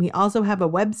 We also have a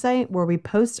website where we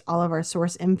post all of our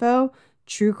source info,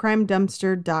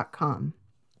 truecrimedumpster.com.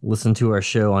 Listen to our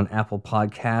show on Apple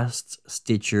Podcasts,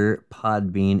 Stitcher,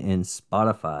 Podbean, and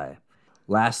Spotify.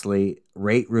 Lastly,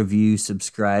 rate, review,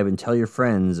 subscribe, and tell your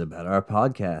friends about our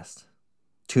podcast.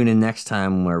 Tune in next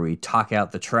time where we talk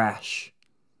out the trash.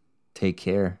 Take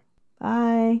care.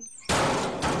 Bye.